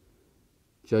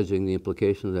judging the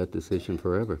implication of that decision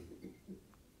forever.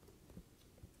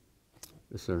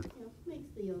 Yes, sir. Who makes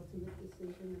the ultimate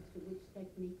decision as to which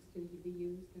techniques to be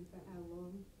used and for how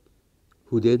long?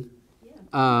 Who did?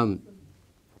 Yeah.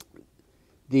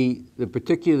 The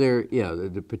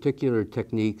particular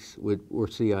techniques were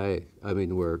CIA. I mean,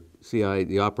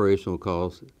 the operational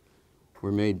calls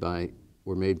were made by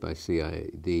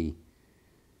CIA. The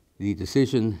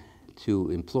decision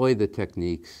to employ the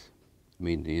techniques, I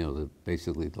mean, you know,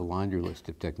 basically the laundry list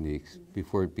of techniques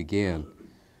before it began.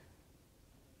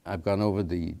 I've gone over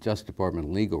the Justice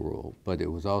Department legal rule, but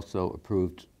it was also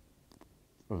approved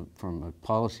from a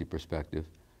policy perspective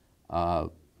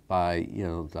by, you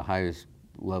know, the highest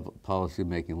level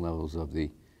policy-making levels of the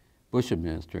Bush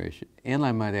administration. And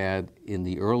I might add, in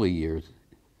the early years,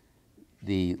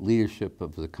 the leadership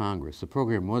of the Congress. The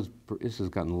program this has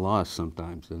gotten lost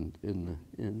sometimes in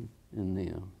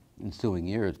the ensuing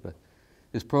years, but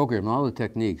this program, all the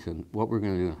techniques and what we're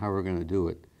going to do and how we're going to do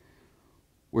it,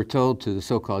 we're told to the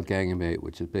so-called Gang of Eight,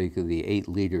 which is basically the 8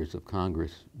 leaders of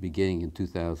Congress beginning in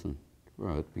 2000,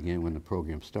 well, it began when the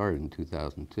program started in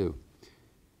 2002.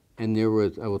 And there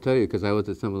was, I will tell you, because I was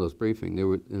at some of those briefings,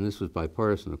 and this was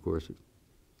bipartisan, of course,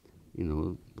 you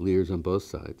know, leaders on both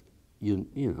sides, you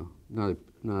know,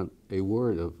 not a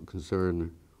word of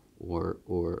concern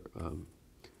or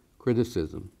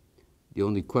criticism. The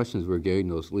only questions we're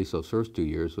getting at least those first 2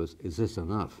 years was, is this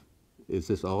enough? Is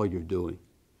this all you're doing?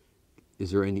 Is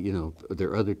there any, you know, are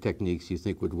there other techniques you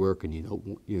think would work, and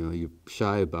you're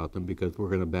shy about them because we're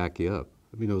going to back you up?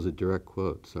 I mean, it was a direct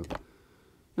quote. So,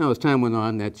 now as time went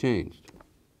on, that changed.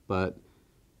 But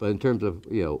in terms of,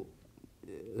 you know,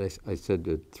 I said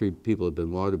that 3 people have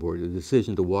been waterboarded. The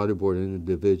decision to waterboard an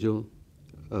individual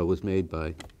was made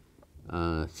by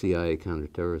CIA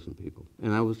counterterrorism people,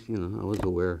 and I was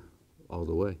aware all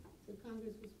the way. So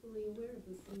Congress was fully aware of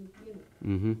this in the beginning.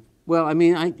 Mm-hmm. Well, I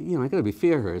mean, I got to be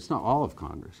fair here. It's not all of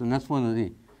Congress, and that's one of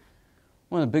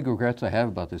the big regrets I have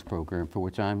about this program, for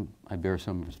which I bear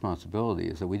some responsibility,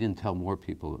 is that we didn't tell more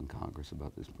people in Congress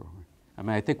about this program. I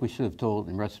mean, I think we should have told,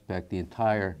 in retrospect, the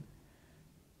entire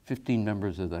 15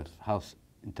 members of the House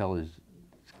Intelligence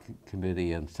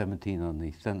Committee and 17 on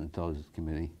the Senate Intelligence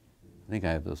Committee. I think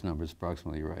I have those numbers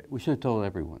approximately right. We should have told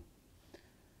everyone,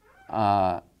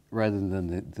 rather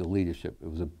than the leadership. It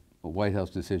was a White House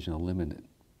decision to limit it.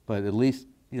 But at least,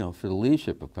 you know, for the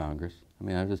leadership of Congress, I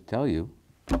mean, I'll just tell you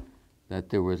that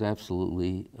there was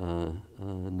absolutely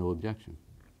no objection.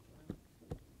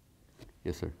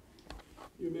 Yes, sir.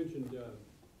 You mentioned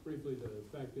briefly the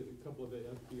fact that a couple of the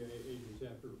FBI agents,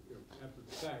 after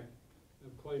the fact,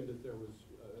 have claimed that there was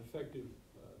effective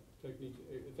techniques,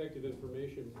 effective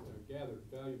information gathered,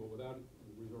 valuable, without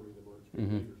resorting to more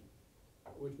extreme measures,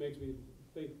 which makes me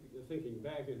thinking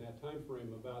back in that time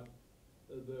frame about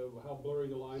how blurry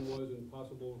the line was and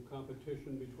possible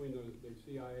competition between the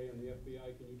CIA and the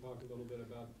FBI. Can you talk a little bit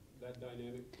about that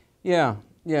dynamic? Yeah.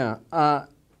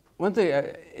 One thing,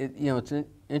 it's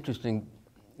interesting,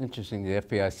 the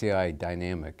FBI-CIA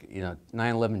dynamic. You know,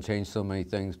 9/11 changed so many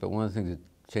things, but one of the things that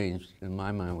changed in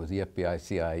my mind was the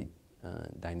FBI-CIA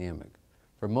dynamic.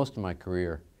 For most of my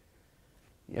career,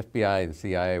 the FBI and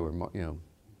CIA were, you know,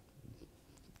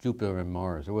 Jupiter and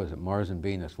Mars, or was it Mars and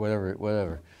Venus,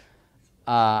 whatever.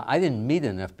 I didn't meet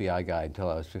an FBI guy until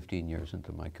I was 15 years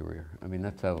into my career. I mean,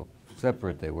 that's how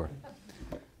separate they were.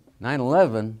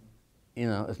 9/11, you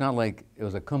know, it's not like it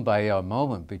was a kumbaya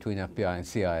moment between FBI and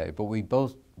CIA, but we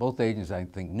both agents, I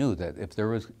think, knew that if there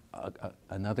was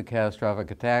another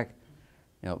catastrophic attack,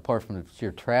 you know, apart from the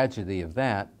sheer tragedy of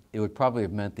that, it would probably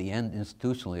have meant the end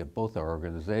institutionally of both our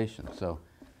organizations. So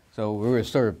we were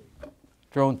sort of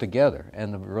thrown together,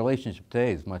 and the relationship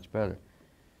today is much better.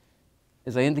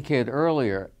 As I indicated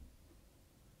earlier,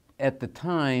 at the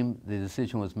time the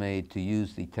decision was made to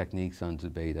use the techniques on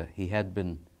Zebeda, he had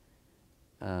been,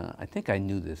 I think I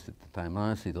knew this at the time.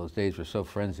 Honestly, those days were so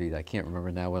frenzied, I can't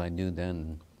remember now what I knew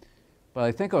then. But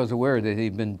I think I was aware that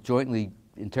he'd been jointly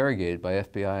interrogated by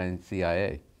FBI and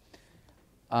CIA.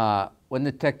 When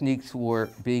the techniques were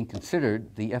being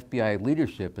considered, the FBI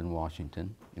leadership in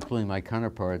Washington, including my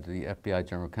counterpart at the FBI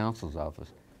General Counsel's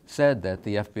office, said that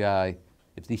the FBI,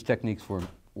 if these techniques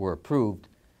were approved,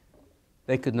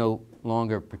 they could no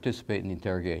longer participate in the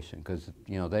interrogation because,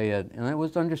 you know, they had, and it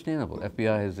was understandable.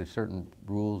 FBI has certain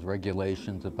rules,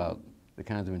 regulations about the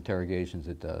kinds of interrogations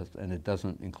it does, and it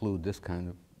doesn't include this kind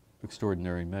of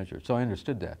extraordinary measure. So I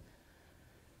understood that.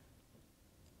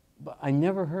 But I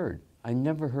never heard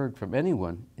from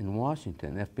anyone in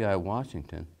Washington, FBI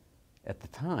Washington, at the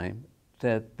time,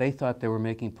 that they thought they were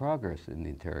making progress in the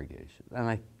interrogation. And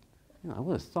I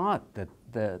would have thought that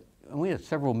and we had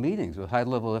several meetings with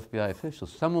high-level FBI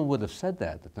officials. Someone would have said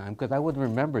that at the time, because I would have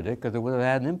remembered it, because it would have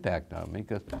had an impact on me.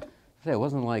 Because it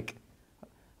wasn't like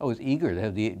I was eager to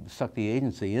have suck the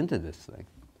agency into this thing.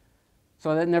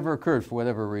 So that never occurred for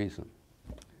whatever reason.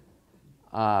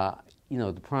 You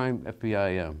know, the prime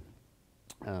FBI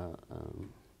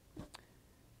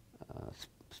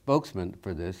spokesman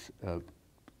for this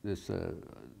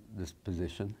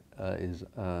position is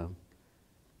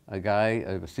a guy,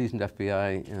 a seasoned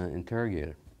FBI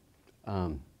interrogator,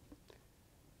 and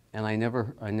I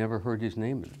never heard his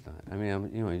name at the time. I mean,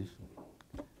 you know,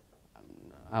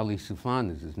 Ali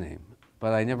Soufan is his name,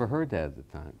 but I never heard that at the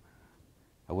time.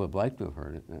 I would have liked to have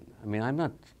heard it. I mean, I'm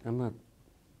not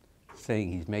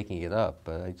saying he's making it up,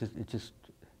 but I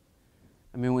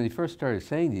mean, when he first started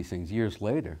saying these things years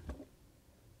later,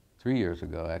 3 years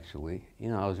ago actually, you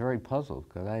know, I was very puzzled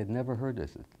because I had never heard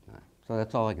this at the time. So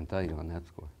that's all I can tell you on that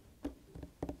score.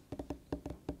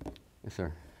 Yes,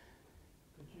 sir.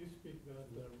 Could you speak about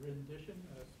the rendition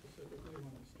specifically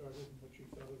when it started and what you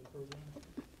thought of the program?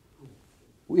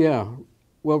 Yeah,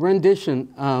 well,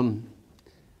 rendition, I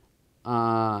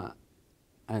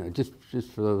don't know, just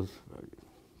for those,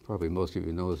 probably most of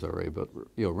you know this already, but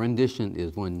you know, rendition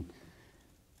is when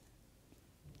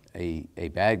a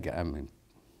bad guy, I mean,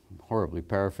 I'm horribly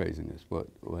paraphrasing this, but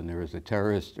when there is a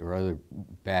terrorist or other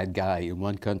bad guy in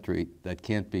one country that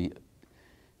can't be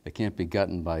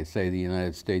gotten by, say, the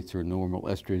United States through normal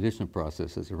extradition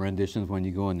processes. A rendition is when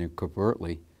you go in there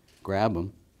covertly, grab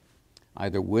them,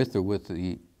 either with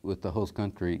the host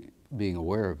country being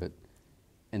aware of it,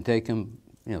 and take them,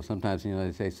 you know, sometimes in the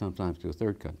United States, sometimes to a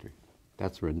third country.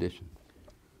 That's rendition.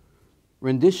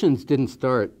 Renditions didn't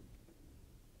start,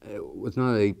 it was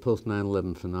not a post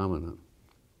 9/11 phenomenon.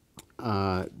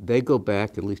 They go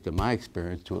back, at least in my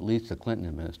experience, to at least the Clinton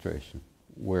administration,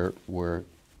 where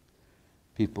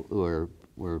people who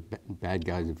were bad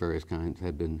guys of various kinds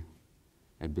had been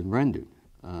rendered.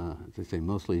 As I say,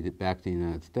 mostly back to the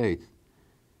United States.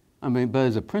 I mean, but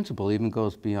as a principle, it even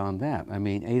goes beyond that. I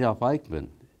mean, Adolf Eichmann,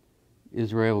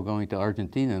 Israel going to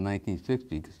Argentina in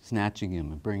 1960, snatching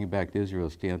him and bringing him back to Israel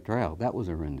to stand trial, that was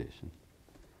a rendition.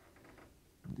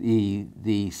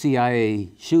 The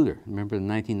CIA shooter, remember in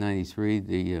 1993,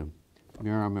 the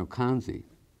Miriam Al-Khanzi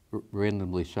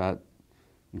randomly shot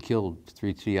and killed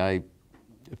 3 CIA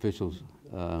officials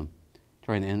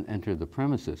trying to enter the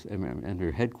premises,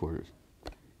 enter headquarters.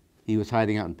 He was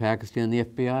hiding out in Pakistan. The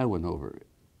FBI went over.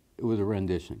 It was a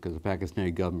rendition because the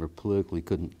Pakistani government politically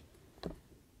couldn't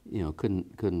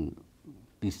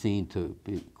be seen to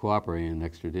be cooperating in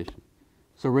extradition.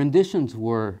 So renditions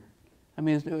were, I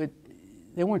mean,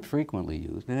 they weren't frequently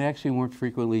used. They actually weren't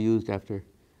frequently used after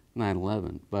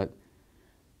 9/11. But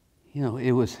you know,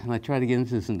 it was. And I try to get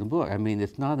into this in the book. I mean,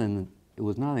 it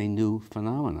was not a new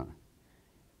phenomenon.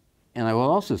 And I will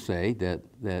also say that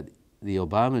the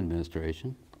Obama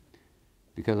administration,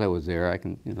 because I was there, I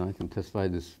can testify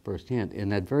this firsthand. In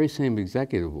that very same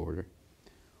executive order,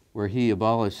 where he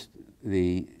abolished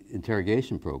the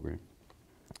interrogation program,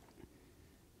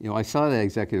 you know, I saw that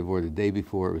executive order the day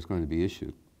before it was going to be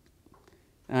issued.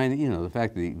 And you know, the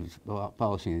fact that he was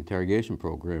abolishing the interrogation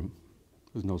program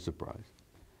was no surprise.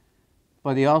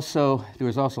 But there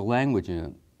was also language in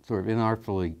it, sort of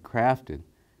inartfully crafted,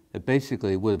 that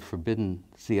basically would have forbidden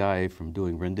CIA from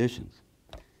doing renditions.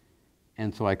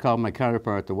 And so I called my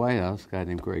counterpart at the White House, a guy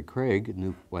named Greg Craig, a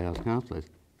new White House counsel. I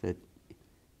said,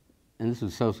 and this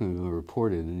was subsequently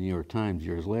reported in the New York Times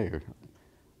years later,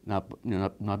 not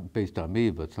based on me,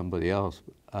 but somebody else.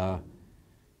 And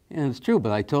it's true,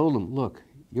 but I told him, look,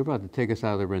 you're about to take us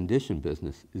out of the rendition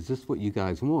business. Is this what you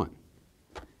guys want?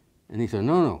 And he said,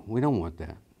 no, we don't want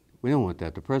that. We don't want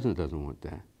that. The president doesn't want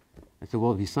that. I said,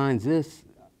 well, if he signs this,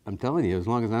 I'm telling you, as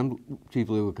long as I'm chief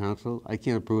legal counsel, I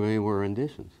can't approve any more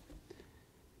renditions.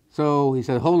 So he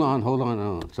said, hold on, hold on,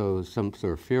 hold on. So some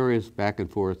sort of furious back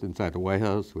and forth inside the White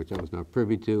House, which I was not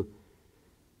privy to.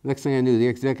 Next thing I knew, the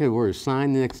executive order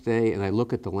signed the next day, and I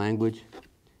look at the language,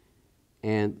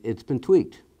 and it's been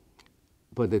tweaked.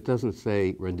 But it doesn't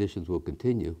say renditions will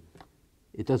continue.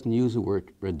 It doesn't use the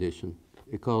word rendition.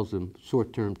 It calls them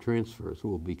short-term transfers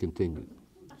will be continued.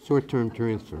 Short-term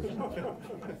transfers.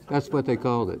 That's what they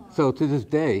called it. So to this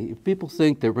day, if people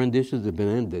think that renditions have been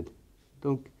ended,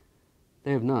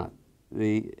 they have not.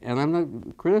 And I'm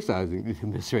not criticizing the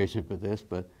administration for this,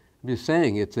 but I'm just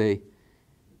saying it's a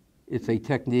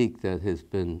technique that has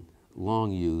been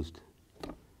long used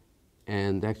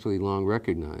and actually long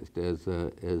recognized as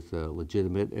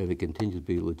legitimate, and it continues to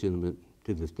be legitimate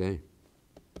to this day.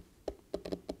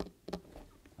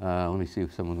 Let me see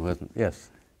if someone wasn't.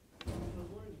 Yes? I was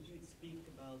wondering if you'd speak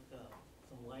about some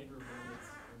lighter moments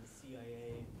in the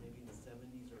CIA, maybe in the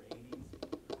 70s or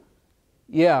 80s.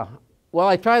 Yeah. Well,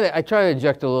 I try to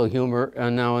inject a little humor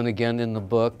now and again in the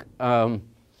book. I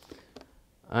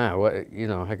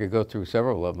could go through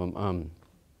several of them.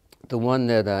 The one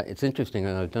that it's interesting,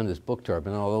 and I've done this book tour, I've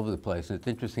been all over the place, and it's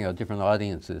interesting how different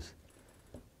audiences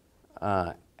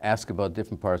ask about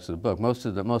different parts of the book. Most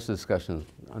of the discussions,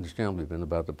 understandably, have been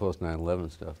about the post 9/11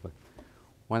 stuff. But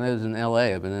when I was in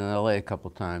LA, I've been in LA a couple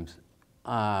times.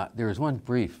 There was one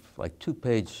brief, like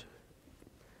 2-page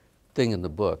thing in the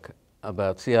book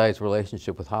about CIA's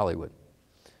relationship with Hollywood,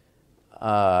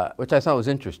 which I thought was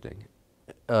interesting.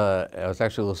 I was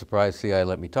actually a little surprised CIA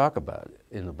let me talk about it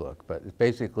in the book, but it's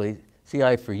basically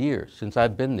CIA for years, since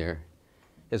I've been there,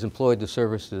 has employed the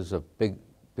services of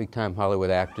big-time Hollywood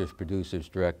actors, producers,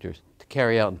 directors to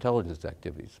carry out intelligence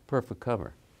activities. Perfect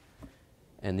cover.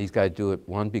 And these guys do it,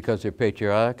 one, because they're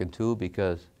patriotic, and two,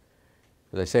 because,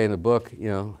 as I say in the book,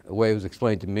 the way it was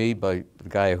explained to me by the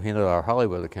guy who handled our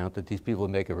Hollywood account, that these people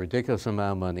make a ridiculous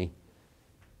amount of money,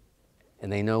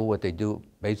 and they know what they do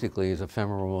basically is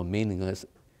ephemeral and meaningless,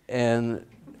 and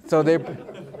so they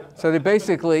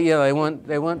basically,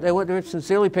 they're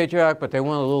sincerely patriotic, but they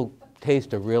want a little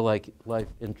taste of real life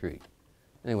intrigue.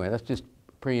 Anyway, that's just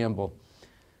preamble.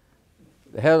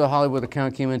 The head of the Hollywood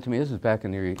account came in to me. This was back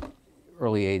in the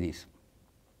early '80s.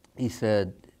 He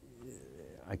said,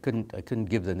 I couldn't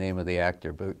give the name of the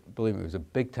actor, but believe me, he was a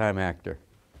big-time actor.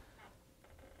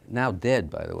 Now dead,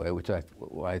 by the way, which I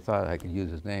thought I could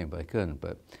use his name, but I couldn't.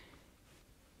 But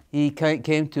he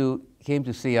came to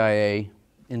CIA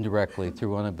indirectly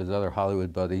through one of his other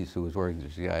Hollywood buddies who was working for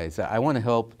CIA. He said, I want to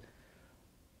help.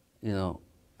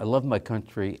 I love my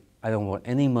country. I don't want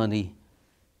any money.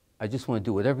 I just want to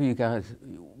do whatever you guys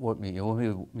want me. You want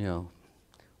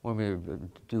me to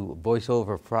do a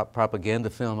voiceover propaganda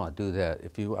film? I'll do that.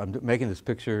 I'm making this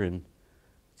picture in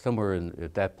somewhere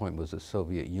at that point was the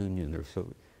Soviet Union, or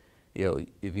so.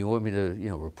 If you want me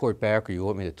to, report back, or you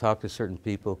want me to talk to certain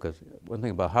people, because one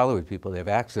thing about Hollywood people, they have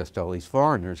access to all these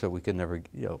foreigners that we can never,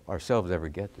 ourselves ever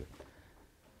get to.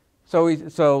 So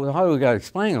the Hollywood guy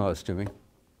explained all this to me,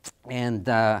 and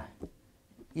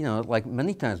like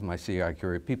many times in my CIA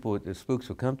career, the spooks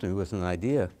would come to me with an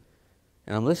idea,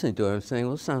 and I'm listening to it, I'm saying,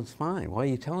 well, this sounds fine. Why are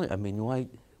you telling it? I mean,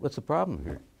 what's the problem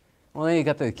here? Well, then you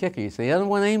got the kicker. You say, he doesn't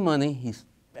want any money. He's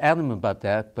adamant about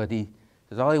that, but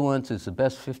because all he wants is the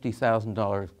best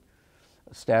 $50,000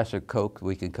 stash of coke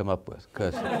we can come up with,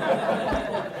 because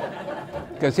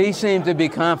he seemed to be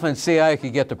confident CIA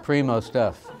could get the primo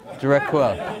stuff, direct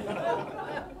quote.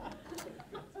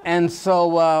 And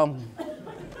so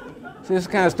this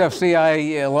kind of stuff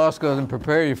CIA law school doesn't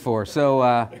prepare you for. So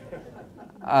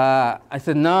I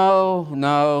said, no,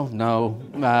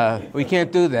 we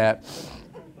can't do that.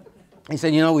 He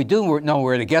said, we do know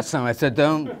where to get some. I said,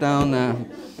 don't.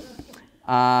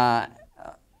 And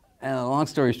the long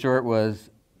story short was,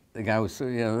 the guy was,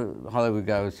 the Hollywood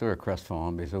guy was sort of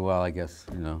crestfallen. He said, well, I guess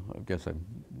I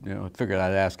figured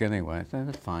I'd ask anyway. I said,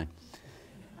 that's fine.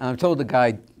 And I'm told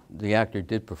the actor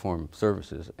did perform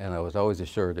services, and I was always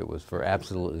assured it was for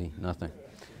absolutely nothing.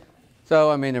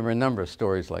 So, there were a number of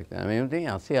stories like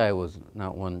that. CIA was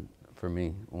not one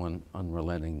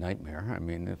unrelenting nightmare.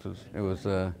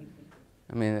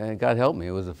 God help me,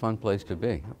 it was a fun place to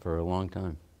be for a long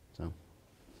time. So,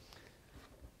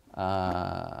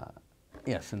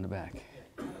 yes, in the back.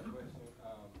 I have a question.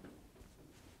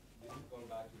 This is going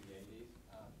back to the 80s.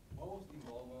 What was the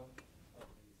involvement of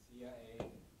the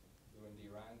CIA during the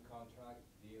Iran contract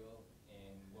deal,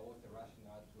 and what was the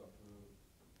rationale to approve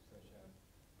such a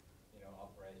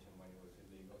operation when it was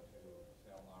illegal to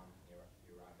sell arms in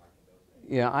Iraq back in those days?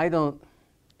 Yeah, I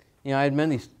had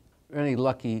many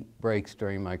lucky breaks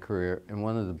during my career, and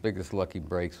one of the biggest lucky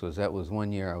breaks was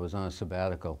one year I was on a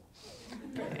sabbatical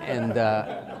And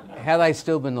had I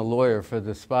still been a lawyer for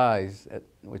the spies,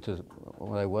 which is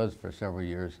what I was for several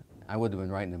years, I would have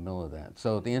been right in the middle of that.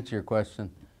 So to answer your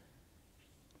question,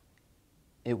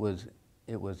 it was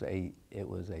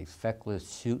a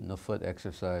feckless, shoot-in-the-foot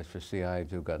exercise for CIA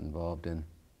to have got involved in.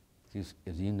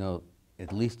 As you know,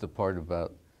 at least the part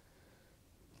about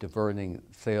diverting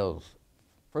sales.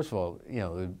 First of all, you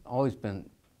know, there's always been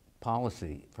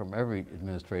policy from every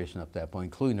administration up to that point,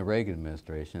 including the Reagan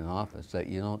administration in office, that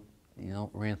you don't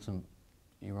ransom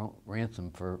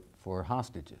for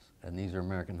hostages, and these are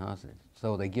American hostages.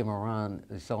 So they give Iran,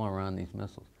 they sell Iran these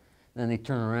missiles. Then they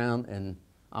turn around, and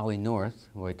Ollie North,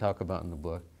 who I talk about in the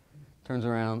book, turns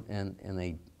around and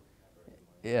they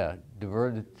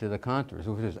divert it to the Contras,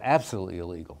 which is absolutely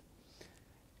illegal.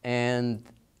 And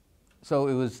so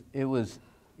it was,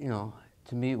 you know,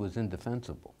 to me it was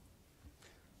indefensible.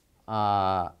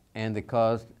 And it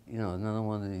caused, you know, another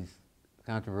one of these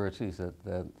controversies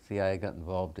that CIA got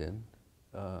involved in,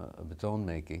 of its own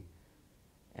making.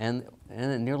 And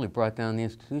it nearly brought down the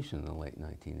institution in the late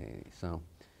 1980s. So,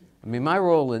 I mean, my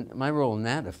role in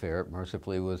that affair,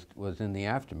 mercifully, was in the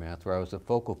aftermath, where I was a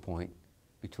focal point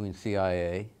between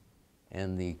CIA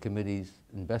and the committees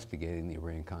investigating the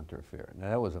Iran-Contra affair. Now,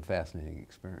 that was a fascinating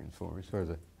experience for me. Sort of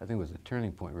I think it was a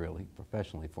turning point, really,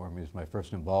 professionally for me. It was my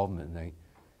first involvement in a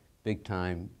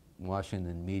big-time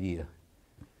Washington media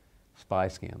spy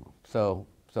scandal. So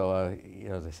you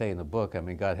know, as I say in the book, I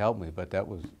mean, God help me, but that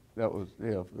was, you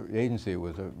know, for the agency, it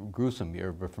was a gruesome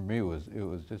year, but for me, it was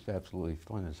just absolutely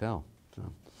fun as hell.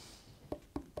 So.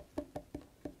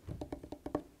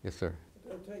 Yes, sir.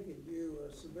 I take it you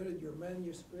submitted your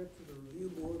manuscript to the review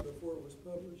board before it was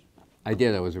published? I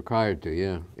did. I was required to.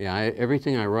 Yeah. Yeah.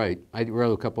 Everything I write, I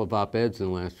wrote a couple of op-eds in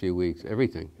the last few weeks.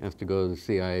 Everything has to go to the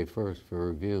CIA first for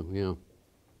review. You know.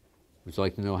 Would you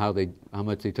like to know how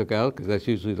much they took out? Because that's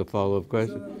usually the follow-up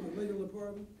question. Is that under the legal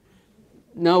department?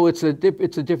 No, it's a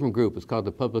different group. It's called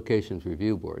the Publications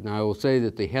Review Board. Now, I will say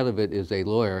that the head of it is a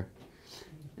lawyer.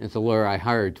 It's a lawyer I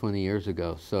hired 20 years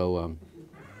ago. So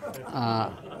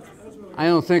I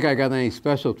don't think I got any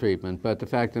special treatment, but the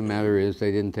fact of the matter is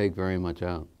they didn't take very much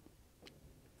out.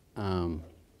 And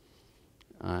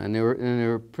they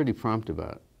were pretty prompt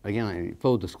about it. Again,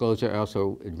 full disclosure, I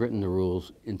also had written the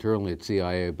rules internally at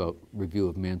CIA about review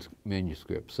of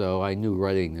manuscripts. So I knew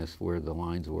writing this where the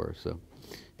lines were, so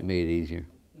it made it easier.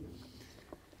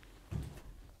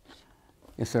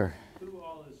 Yes, sir. Who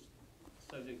all is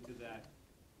subject to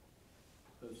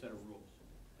those set of rules?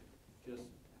 Like just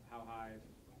how high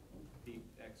deep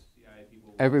ex-CIA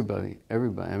people? Everybody. I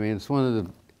mean, it's one of the,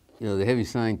 you know, the heavy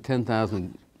sign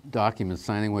 10,000 documents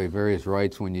signing away various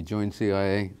rights when you join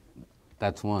CIA.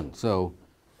 That's one. So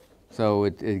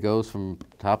it goes from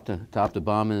top to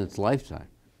bottom in its lifetime.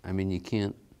 I mean, you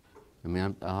can't. I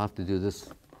mean, I'll have to do this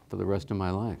for the rest of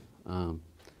my life.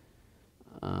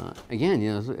 Again,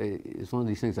 you know, it's one of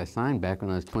these things I signed back when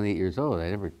I was 28 years old.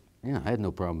 I had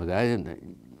no problem with that. I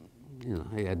didn't, you know,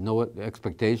 I had no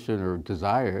expectation or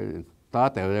desire,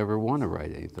 thought that I would ever want to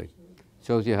write anything.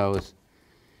 Shows you how, in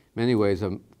many ways,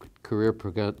 career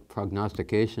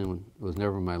prognostication was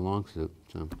never my long suit.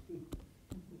 So.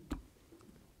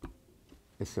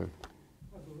 Yes, sir.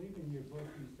 I believe in your book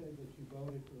you said that you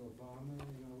voted for Obama in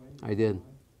 08. I did.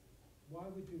 Why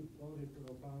would you vote for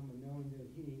Obama knowing that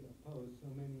he opposed so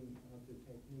many of the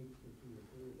techniques that you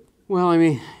approved? Well, I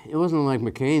mean, it wasn't like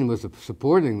McCain was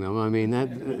supporting them. I mean, no,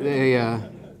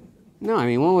 I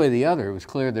mean, one way or the other, it was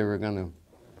clear the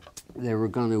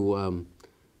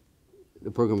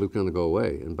program was going to go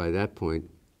away. And by that point,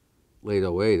 late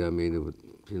 08, I mean, it was,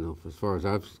 you know, as far as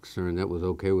I was concerned, that was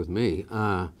okay with me.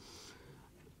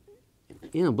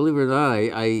 You know, believe it or not,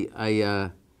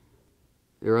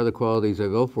 there are other qualities I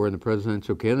go for in the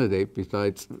presidential candidate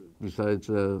besides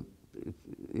you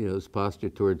know, his posture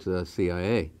towards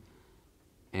CIA.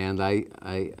 And you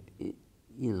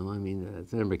know, I mean,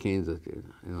 Senator McCain's, I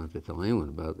don't have to tell anyone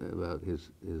about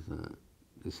his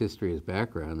history, his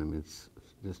background. I mean, it's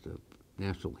just a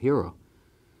national hero.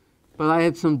 But I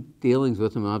had some dealings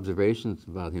with him, observations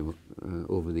about him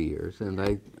over the years,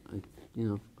 and you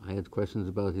know, I had questions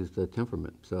about his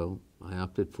temperament, so I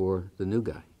opted for the new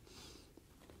guy.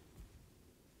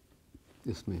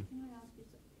 Yes, ma'am. Can I ask you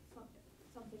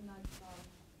something like,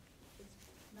 it's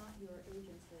not your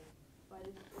agency, but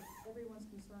if everyone's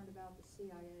concerned about the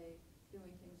CIA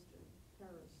doing things to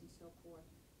terrorists and so forth,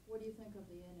 what do you think of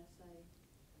the NSA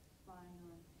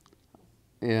spying on?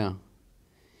 Yeah.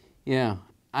 Yeah.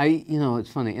 You know,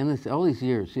 it's funny, and all these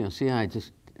years, you know, CIA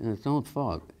just, and it's no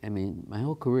fault. I mean, my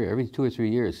whole career, every 2 or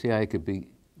 3 years, CIA could be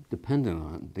dependent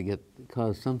on to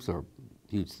cause some sort of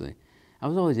huge thing. I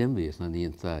was always envious on the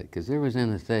inside, because there was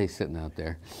NSA sitting out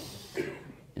there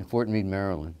in Fort Meade,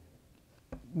 Maryland.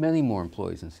 Many more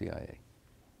employees than CIA.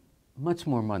 Much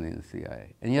more money than the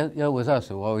CIA. And yet it was us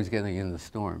who were always getting in the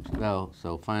storms. Well,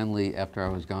 so finally, after I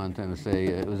was gone to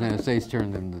NSA, it was NSA's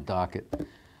turn in the docket.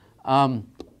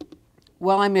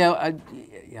 Well, I mean, I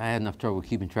had enough trouble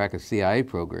keeping track of CIA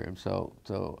programs, so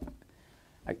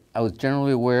I was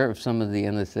generally aware of some of the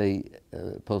NSA,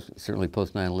 certainly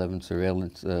post 9/11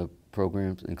 surveillance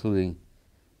programs, including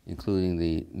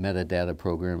the metadata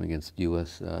program against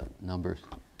U.S. numbers.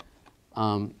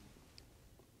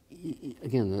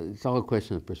 Again, it's all a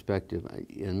question of perspective,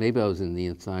 and maybe I was in the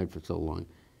inside for so long.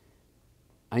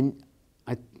 I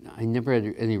never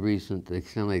had any reason, to the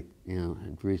extent I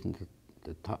had reason to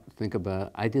think about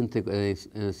it. I didn't think what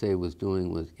NSA was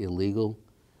doing was illegal.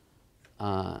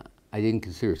 I didn't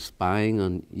consider spying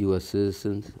on U.S.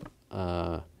 citizens.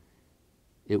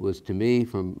 It was, to me,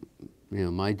 from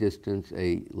my distance,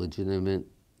 a legitimate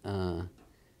and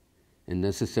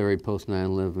necessary post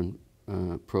 9/11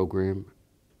 program.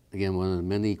 Again, one of the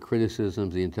many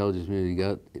criticisms the intelligence community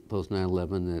got post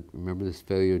 9/11, that, remember, this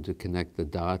failure to connect the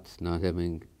dots, not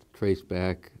having traced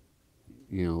back,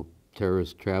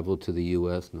 terrorist travel to the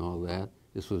U.S. and all that.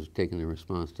 This was taken in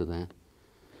response to that.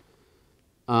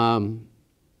 I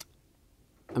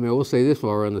mean, I will say this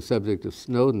while we're on the subject of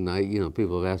Snowden.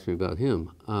 People have asked me about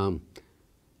him.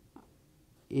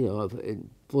 In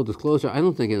full disclosure, I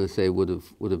don't think NSA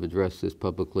would have addressed this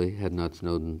publicly had not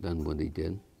Snowden done what he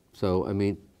did. So, I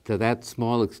mean, to that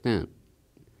small extent,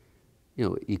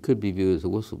 he could be viewed as a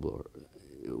whistleblower.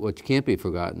 What can't be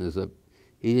forgotten is that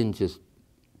he didn't just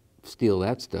steal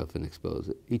that stuff and expose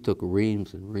it. He took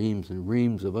reams and reams and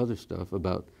reams of other stuff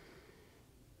about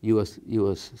U.S.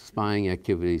 spying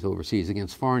activities overseas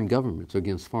against foreign governments or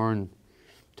against foreign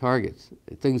targets,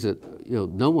 things that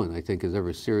no one, I think, has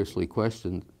ever seriously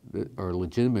questioned that are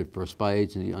legitimate for a spy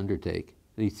agency to undertake.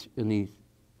 He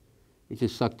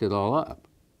just sucked it all up.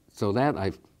 So that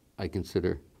I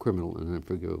consider criminal and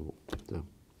unforgivable. So.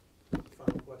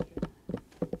 Final question.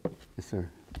 Yes, sir.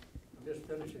 I'm just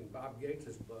finishing Bob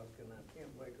Gates's book, and I can't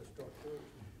wait to start through it.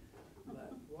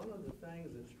 But one of the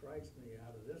things that strikes me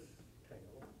out of this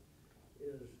tale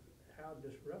is how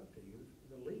disruptive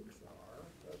the leaks are,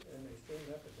 and they seem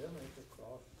epidemic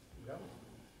across government,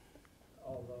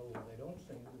 although they don't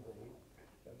seem to be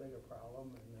a bigger problem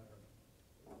in their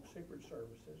secret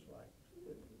services like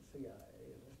the CIA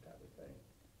and this type of thing.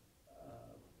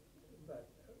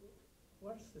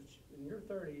 But in your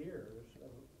 30 years,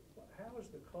 how has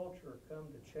the culture come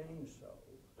to change so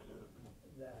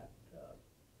that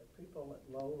people at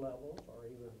low levels or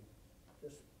even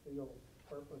just feel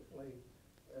perfectly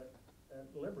at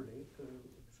liberty to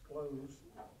disclose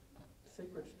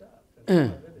secret stuff?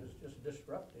 And some of it is just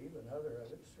disruptive and other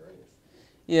of it's serious.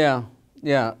 Yeah.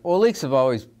 Well, leaks have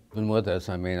always been with us.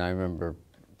 I mean, I remember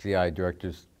CIA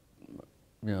directors,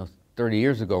 30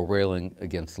 years ago railing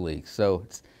against leaks. So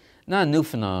it's not a new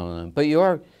phenomenon. But you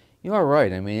are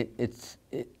right. I mean, it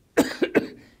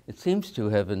seems to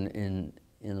have in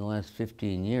the last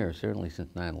 15 years, certainly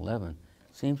since 9/11,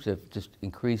 seems to have just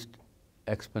increased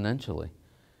exponentially.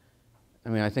 I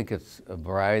mean, I think it's a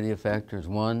variety of factors.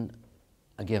 One,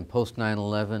 again, post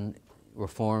 9/11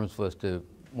 reforms was to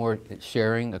more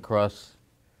sharing across,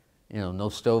 no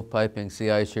stovepiping.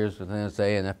 CIA shares with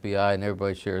NSA and FBI, and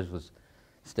everybody shares with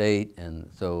state, and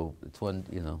so it's one,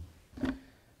 so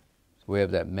we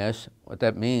have that mesh. What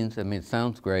that means, I mean, it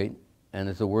sounds great, and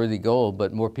it's a worthy goal,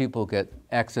 but more people get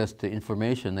access to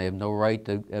information they have no right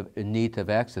to, need to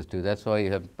have access to. That's why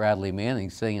you have Bradley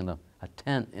Manning sitting in a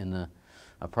tent a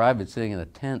private sitting in a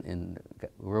tent in,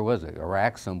 where was it,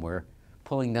 Iraq somewhere,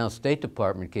 pulling down State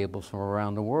Department cables from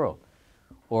around the world.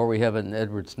 Or we have an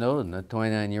Edward Snowden, a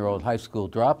 29-year-old high school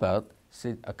dropout,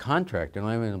 a contractor,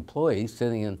 not even an employee,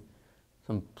 sitting in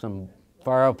some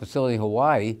far-out facility in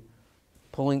Hawaii,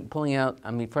 pulling out,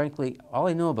 I mean, frankly, all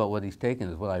I know about what he's taken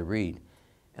is what I read.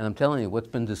 And I'm telling you, what's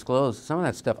been disclosed, some of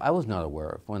that stuff I was not aware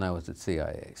of when I was at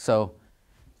CIA. So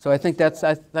I think that's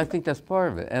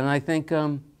part of it. And I think,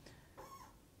 part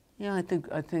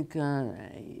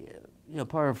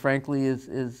of it, frankly,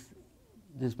 is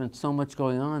there's been so much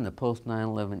going on in the post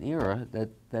 9/11 era that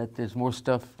there's more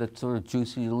stuff that's sort of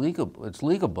juicy, it's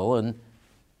legalable,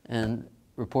 and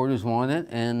reporters want it,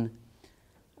 and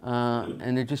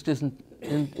there just isn't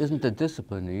the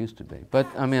discipline there used to be. But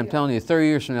I mean, I'm telling you, 30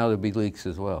 years from now there'll be leaks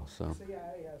as well. So.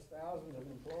 CIA has thousands of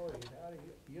employees. How do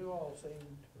you all seem to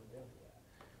prevent that?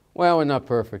 Well, we're not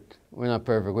perfect. We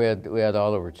had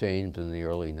Oliver James in the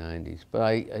early '90s, but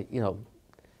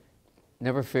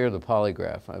never fear the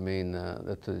polygraph. I mean,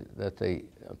 I'm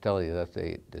telling you, that's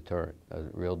a deterrent, a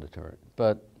real deterrent.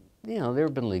 But, you know, there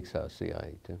have been leaks out of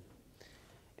CIA too.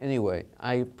 Anyway,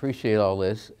 I appreciate all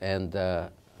this, and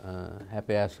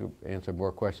happy to answer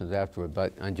more questions afterward,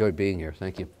 but I enjoyed being here.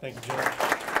 Thank you. Thank you, Judge.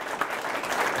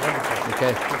 Wonderful.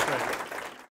 Okay. That's right.